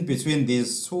 So it's in between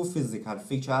these two physical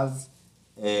features,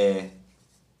 ngapha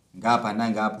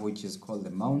nangapha, which is called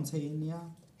the mountain here.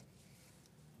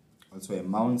 Also a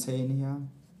mountain here.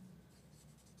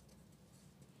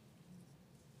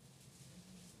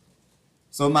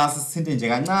 So masisithinte nje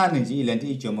kancane nje ilento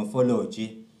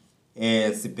i-geomorphology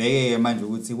sibheke manje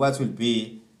ukuthi what will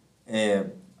be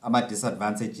ama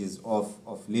disadvantages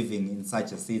of living in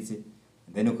such a city.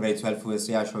 And then grade 12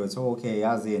 uyasho ukuthi okay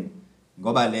yazini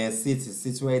ngoba le city is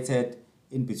situated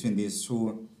in between these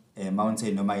two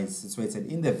mountain noma is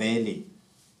situated in the valley.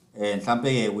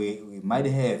 Mhlambe we might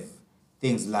have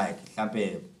things like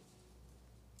mhlambe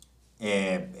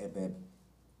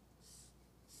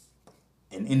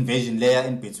an invasion layer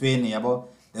in between, yabo.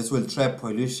 This will trap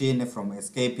pollution from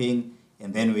escaping,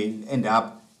 and then we'll end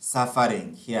up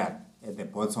suffering here at the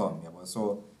bottom, yabo.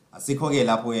 So asikho ke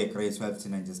lapho grade 12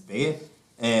 thina nje sibheke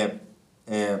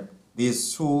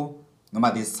these two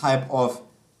noma this type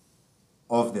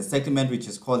of the settlement which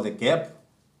is called the gap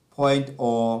point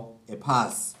or a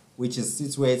pass which is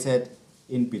situated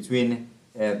in between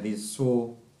these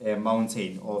two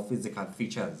mountain or physical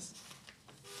features.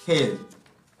 Okay.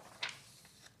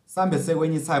 Sambe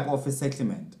sekwenye type of a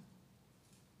settlement.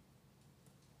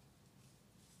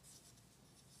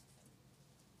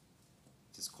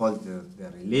 It's called the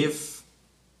relief.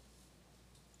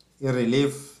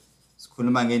 I-relief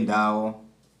sikhuluma ngendawo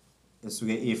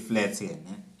esuke i-flat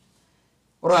yena.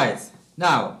 Alright,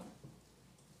 now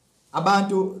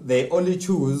abantu they only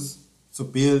choose to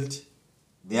build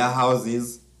their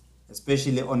houses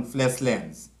especially on flat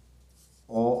lands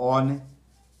or on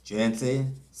gentle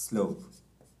slope.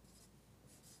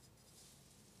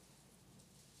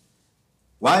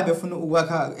 Why befuna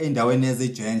ukwakha endaweni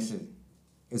ezigentle?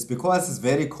 It's because it's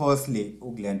very costly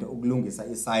ukulungisa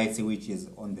isite which is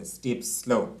on the steep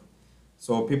slope.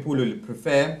 So people will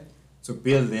prefer to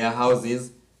build their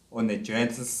houses on a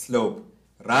gentle slope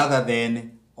rather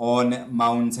than on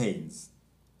mountains.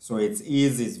 So it's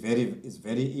easy, it's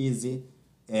very easy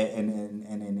and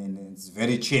it's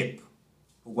very cheap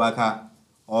ukwakha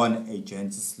on a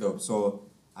gentle slope. So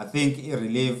I think a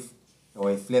relief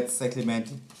or a flat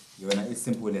settlement is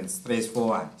simple and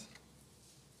straightforward.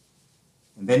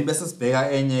 And then bese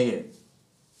sibheka enye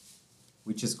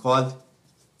which is called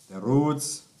the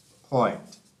roots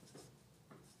point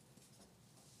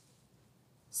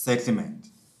settlement.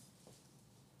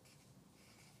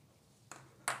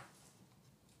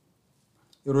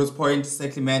 The roots point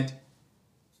settlement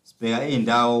sibheka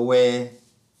indawo where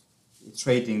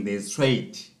trading is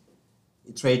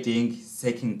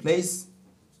taking place.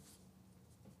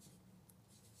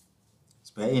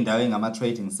 Sibheka indawo engama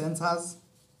trading centers.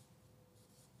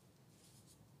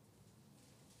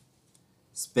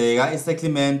 Sibheka a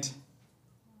settlement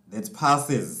that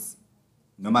passes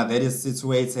noma that is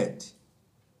situated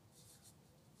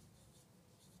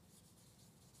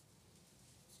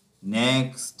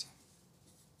next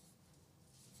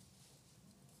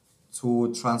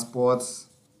to transport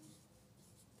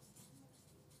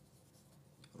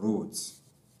routes.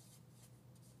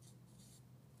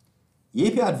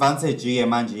 Yiphi advantage ke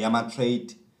manje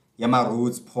yama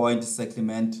routes point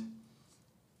settlement?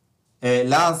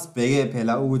 Last bheke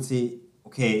phela ukuthi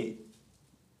okay,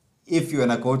 if you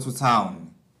wanna go to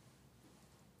town,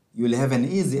 you'll have an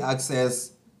easy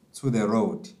access to the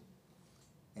road.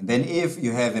 And then if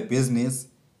you have a business,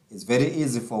 it's very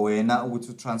easy for wena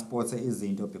to transport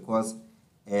izinto because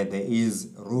there is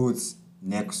routes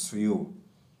next to you.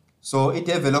 So a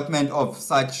development of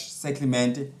such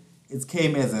settlement, it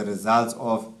came as a result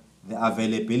of the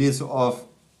availability of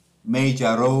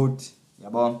major road,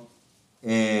 yabo,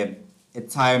 at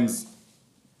times,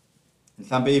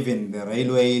 even the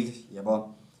railway,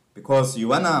 yabo, because you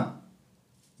wanna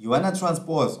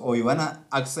transport or you wanna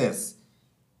access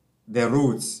the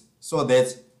routes so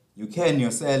that you can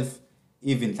yourself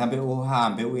even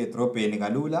uhambe uye edrobheni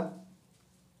kalula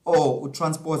or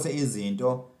utransport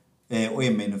izinto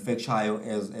manufacture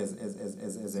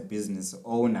as a business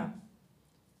owner.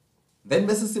 Then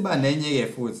bese siba nenye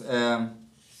ke futhi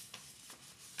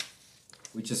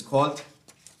which is called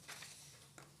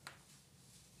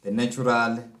the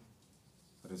natural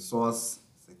resource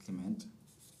settlement.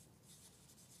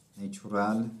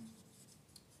 Natural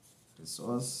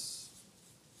resource.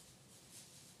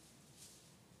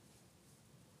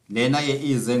 Lena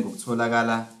ye ize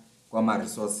ngokutholakala kwama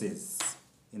resources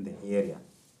in the area.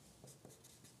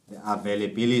 The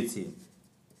availability.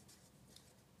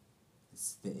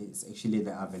 It's actually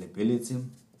the availability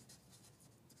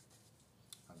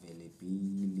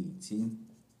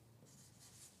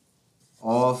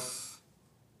of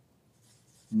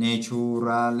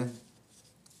natural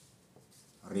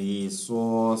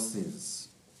resources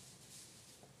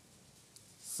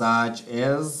such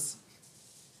as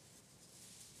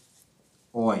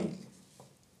oil,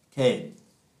 Okay,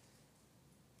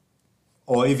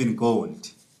 or even gold.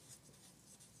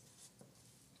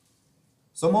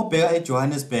 So mawubheka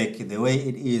Johannesburg the way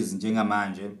it is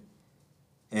njengamanje,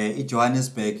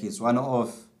 Johannesburg is one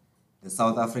of the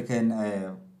South African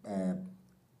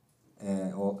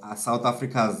South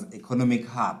Africa's economic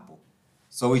hub.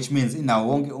 So which means inawo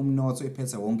wonke umnotho,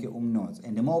 iphethe wonke umnotho.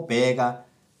 And mawubheka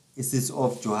i-city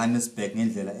of Johannesburg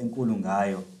ngendlela enkulu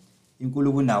ngayo,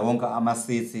 inkulu kunawo wonke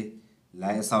ama-city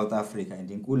la eSouth Africa, and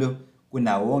inkulu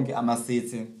kunawo wonke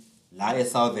ama-city la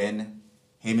eSouthern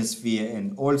Hemisphere,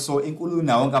 and also inkulu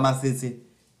kunawo wonke ama-city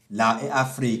la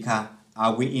eAfrica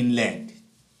akwi-inland.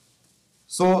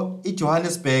 So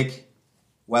Johannesburg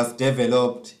was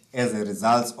developed as a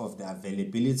result of the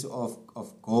availability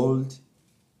of gold.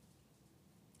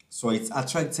 So it's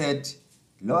attracted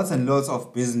lots and lots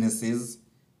of businesses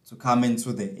to come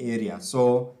into the area.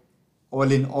 So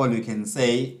all in all, we can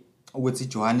say with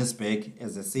Johannesburg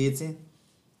as a city,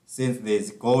 since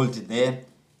there's gold there,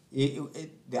 the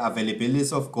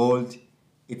availability of gold,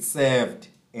 it served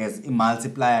as a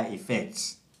multiplier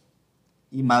effect.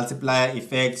 Multiplier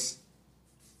effect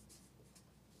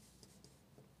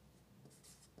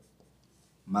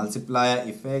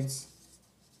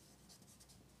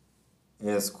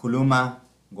sikhuluma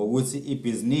ngokuthi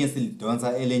ibhizinisi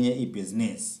lidonsa elinye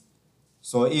ibhizinisi.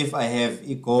 So if I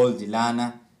have gold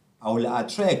lana, I will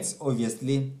attract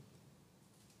obviously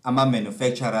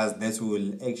manufacturers that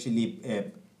will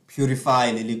actually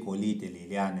purify leli golide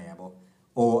leliyana yabo,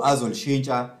 or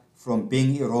azolishintsha from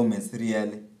being a raw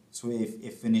material to a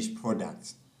finished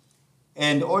product.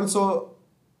 And also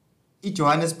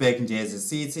Johannesburg nje as a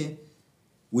city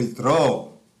will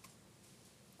draw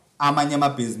amanye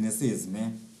ama-businesses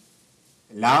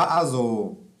la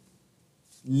azo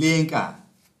linka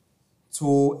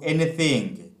to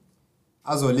anything,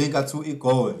 azo linka to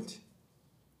gold,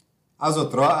 azo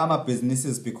draw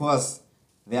ama-businesses, because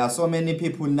there are so many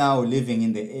people now living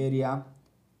in the area.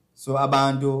 So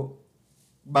abantu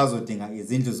bazodinga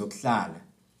izindlu zokuhlala.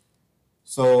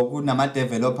 So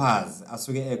kunama-developers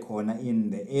asuke ekhona in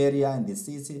the area, in the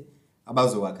city,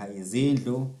 abazowakha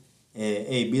izindlu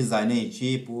ezibizana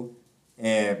cheap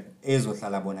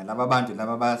ezohlala bona laba bantu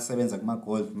laba basebenza kuma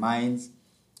gold mines.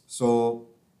 So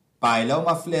by lawo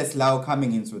ma-flats lawo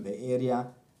coming into the area,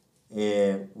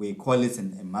 we call it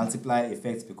a multiplier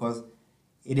effect, because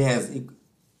it has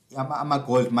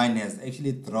gold mine has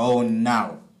actually drawn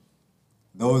now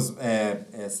those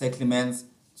settlements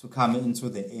to come into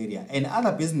the area, and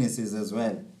other businesses as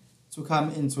well to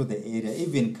come into the area,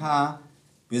 even car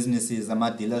businesses,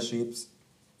 dealerships,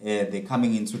 they're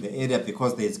coming into the area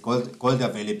because there's gold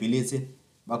availability.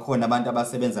 Bakhona abantu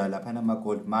abasebenza lapha nama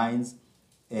gold mines,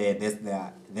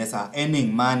 there's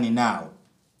earning money now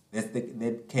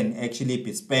that can actually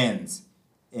be spent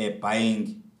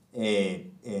buying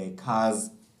cars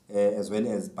as well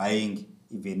as buying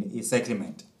even a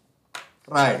settlement.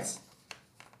 Right.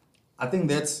 I think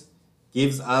that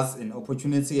gives us an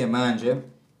opportunity manje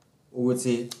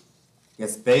ukuthi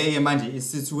ngesibheke manje is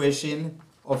situation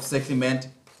of settlement,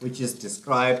 which is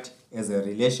described as a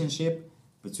relationship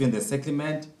between the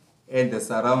settlement and the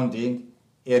surrounding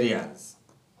areas.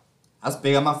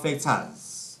 Asibheke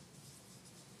ama-factors.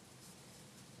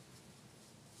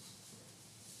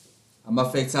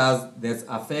 Factors that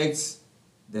affect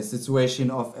the situation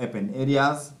of urban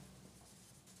areas.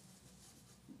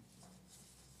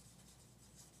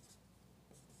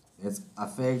 That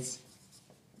affects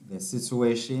the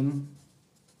situation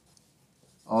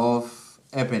of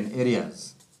urban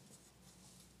areas.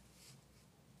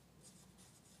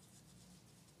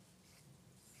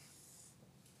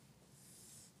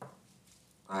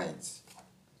 Right.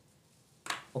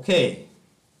 Okay.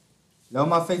 Lawo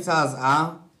ma-factors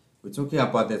are, we're talking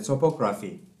about the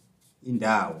topography.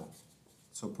 Indawo.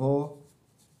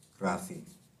 Topography.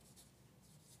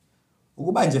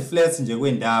 Ukuba nje flat nje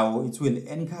kwendawo, it will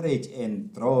encourage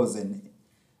and draws and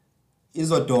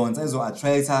izodonsa,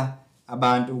 izo-attracta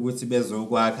abantu ukuthi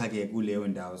bezokwakha ke kuleyo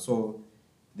ndawo. So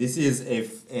this is a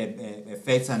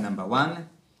factor number 1.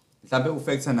 Mhlambe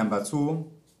factor number 2,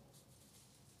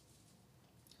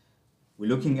 we're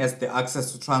looking at the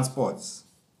access to transports.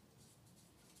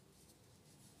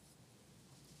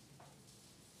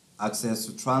 Access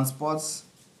to transports.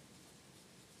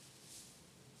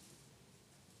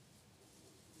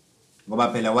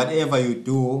 Ngoba phela whatever you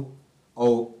do,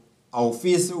 or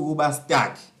awufisi ukuba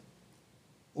stuck.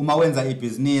 Uma wenza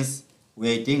business,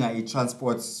 uyayidinga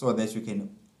i-transport so that you can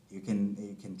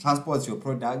transport your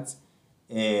products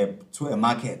to a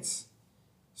market.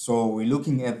 So we're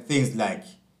looking at things like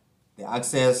the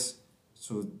access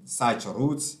to such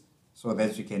routes so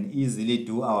that we can easily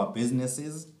do our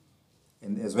businesses.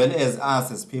 and as well as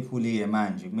us as people here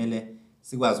manje kumele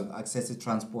sikwazi uku-access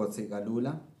i-transport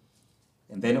kalula,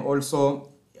 and then also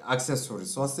access to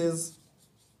resources.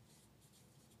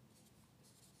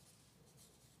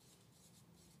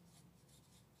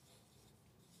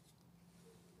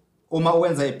 Uma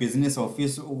wenza i-business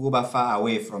office ukuba far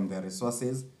away from the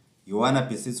resources, you wanna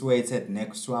be situated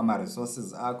next to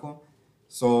ama-resources akho.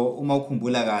 So uma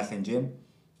ukhumbula kahle nje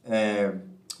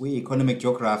kwi-economic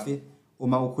geography,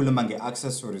 uma ukhuluma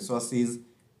nge-access to resources,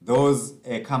 those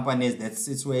companies that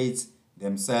situate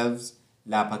themselves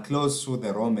lapha close to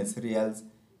the raw materials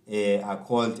are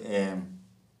called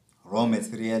raw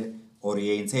material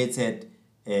orientated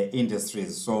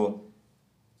industries. So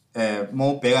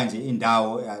mawubheka nje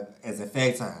indawo as a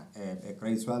factor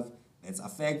grade 12 that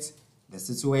affects the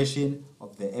situation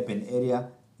of the urban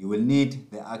area, you will need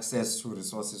the access to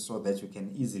resources so that you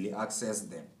can easily access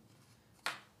them.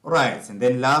 All right, and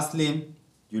then lastly,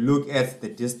 you look at the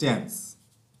distance.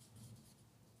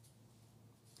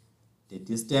 The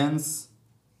distance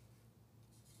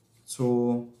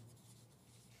to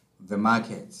the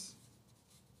market.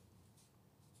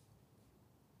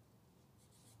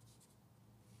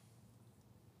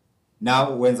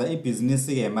 Now, when the business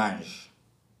is managed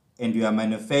and you are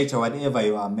manufacture whatever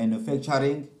you are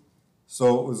manufacturing,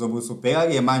 so uzobusubheka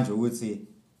ke manje ukuthi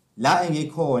la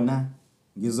engikhona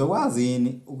ngizokwazi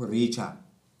yini ukureacha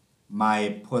my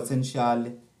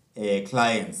potential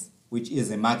clients, which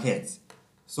is a market.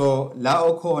 So la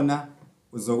okhona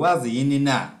uzokwazi yini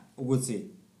na ukuthi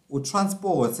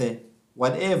utransporte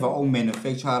whatever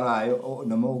omanufacturayo or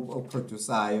noma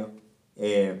oproduceayo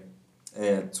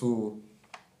to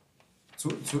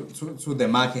the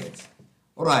market.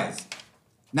 All right.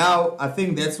 Now, I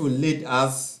think that will lead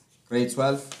us, grade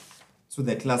 12, to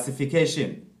the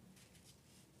classification.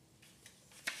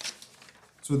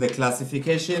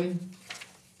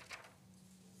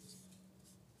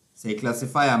 Say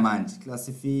classifier man,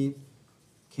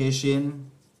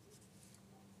 classification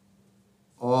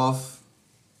of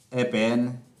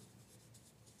urban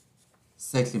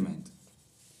settlement.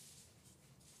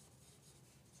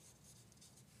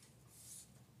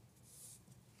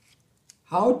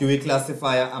 How do we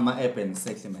classify an urban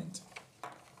settlement?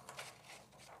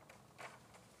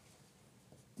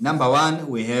 Number one,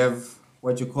 we have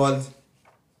what you call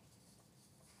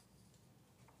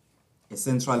a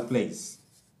central place.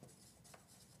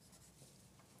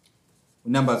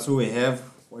 Number two, we have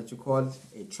what you call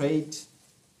a trade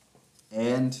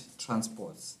and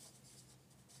transports.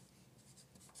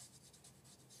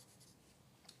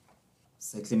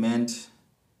 Settlement.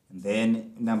 And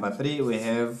then number three, we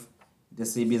have the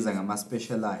CBs are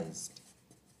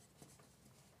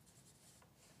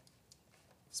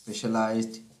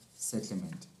specialized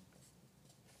settlement.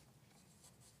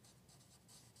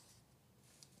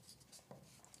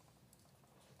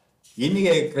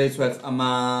 Yini grade 12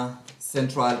 ama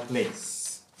central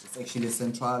place. It's actually a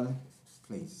central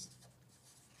place.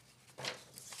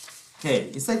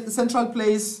 Okay, it's like the central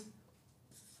place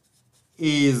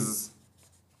is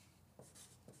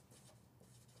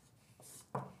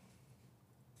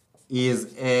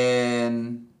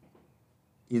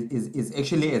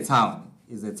actually a town.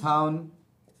 Is a town.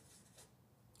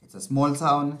 It's a small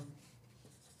town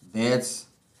that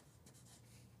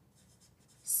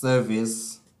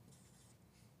service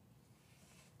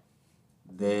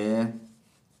the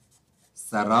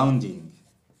surrounding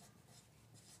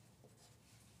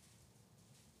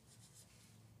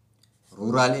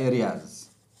rural areas.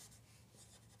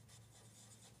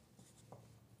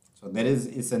 So that is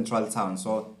a central town.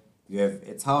 So you have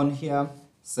a town here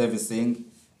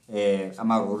servicing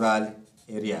rural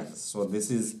areas. So this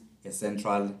is a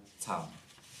central town.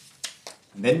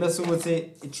 And then we would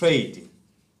say a trade.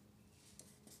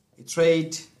 A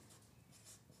trade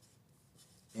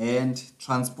and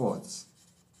transports.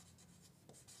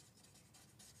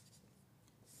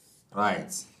 Right.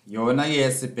 Yona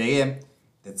yes, the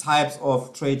types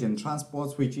of trade and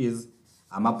transports, which is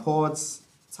ports,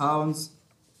 towns.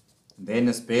 And then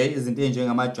a spare is in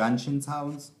junction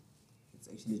towns. It's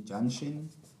actually junction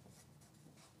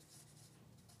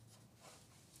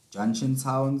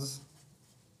towns.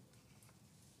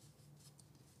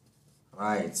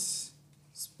 Right.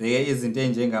 Spare is in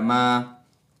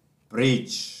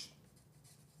bridge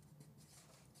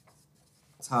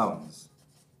towns.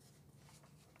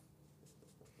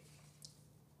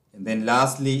 And then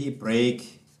lastly, a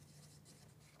break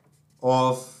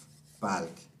of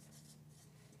bulk.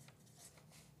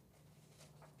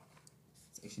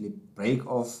 It's actually break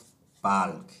of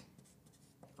bulk.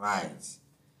 Right.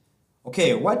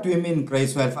 Okay, what do we mean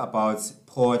grade 12 about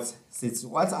port cities?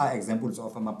 What are examples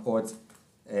of port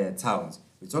towns.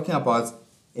 We're talking about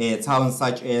towns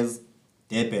such as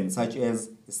Durban, such as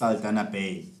Saldanha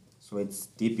Bay. So it's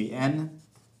DBN,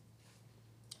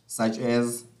 such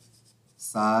as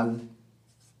Saldanha.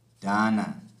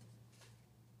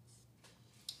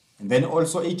 And then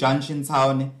also a junction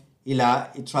town, ila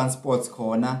transports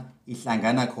khona,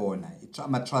 ihlangana khona,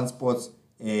 transport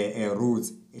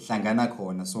routes, ihlangana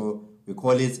khona. So we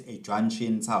call it a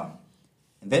junction town.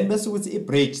 And then bese ukuthi a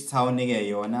bridge town ke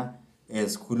yona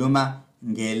sikhuluma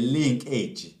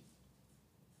nge-linkage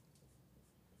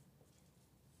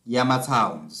yama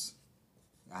towns.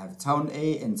 I have town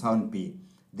A and town B.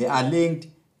 They are linked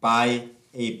by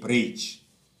a bridge.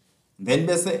 And then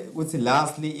bese ukuthi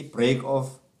lastly a break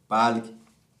of bulk.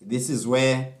 This is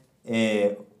where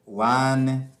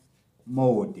one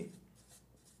mode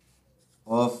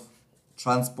of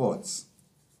transports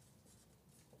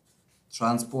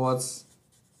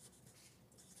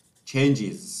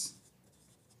changes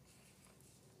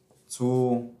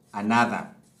to another.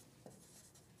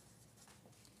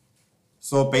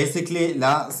 So basically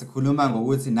la sikhuluma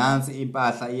ngokuthi nansi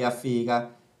impahla ifika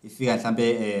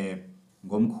mhlambe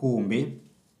ngomkhumbi,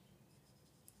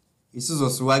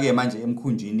 isizosuka ke manje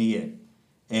emkhunjini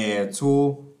ke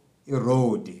to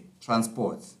road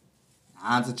transport.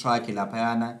 Nansi truck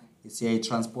laphayana isiya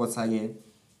transport ke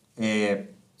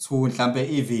to mhlambe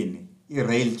even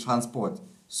rail transport.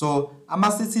 So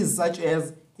ama cities such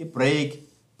as break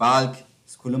bulk,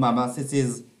 sikhuluma ama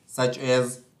cities such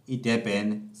as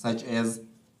Durban, such as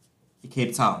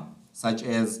Cape Town, such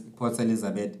as Port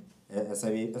Elizabeth,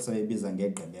 esayibiza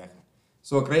ngeGqeberha.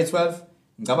 So grade 12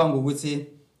 ngicabanga ukuthi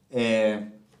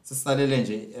sisalele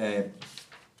nje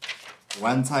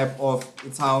one type of a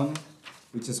town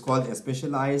which is called a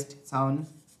specialized town.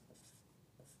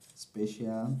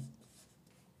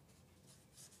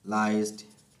 Specialized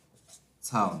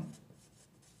town.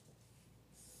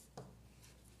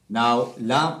 Now,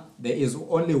 there is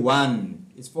only one.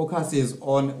 Its focuses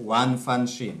on one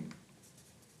function.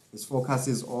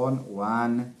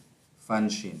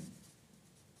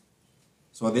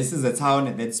 So this is a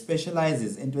town that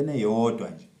specializes in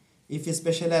eyodwa. If you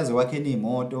specialize working in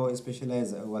motor,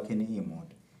 specialize working in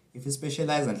motor. If you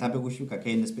specialize in sugar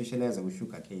cane, specialize with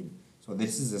sugar cane. So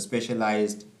this is a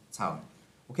specialized town.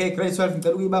 Okay, grade 12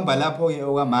 ngicela ukuyibamba lapho ke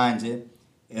okwamanje.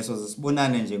 So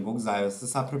sisibonane nje ngokuzayo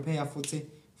sisa prepare futhi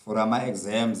for ama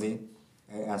exams.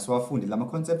 Asiwafunde lama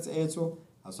concepts ethu,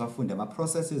 asiwafunde ama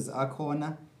processes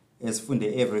akhona,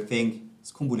 esifunde everything.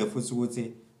 Sikhumbule futhi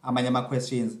ukuthi amanye ama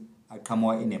questions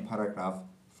aqhamuka in a paragraph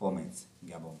format.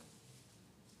 Ngiyabonga.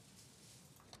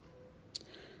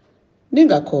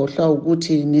 Ningakhohlwa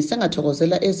ukuthi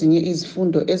nisengathokozela ezinye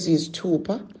izifundo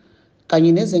eziyisithupha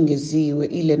kanye nezengeziwe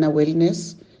i-learner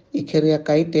wellness, i-career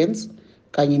guidance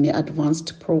kanye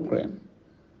ne-advanced program.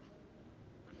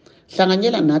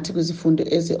 Hlanganyela nathi kwizifundo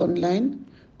ezi-online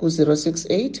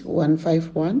ku-068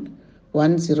 151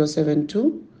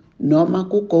 1072 noma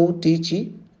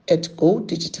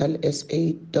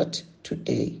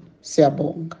ku-GoDigi@godigitalsa.today.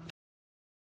 Siyabonga.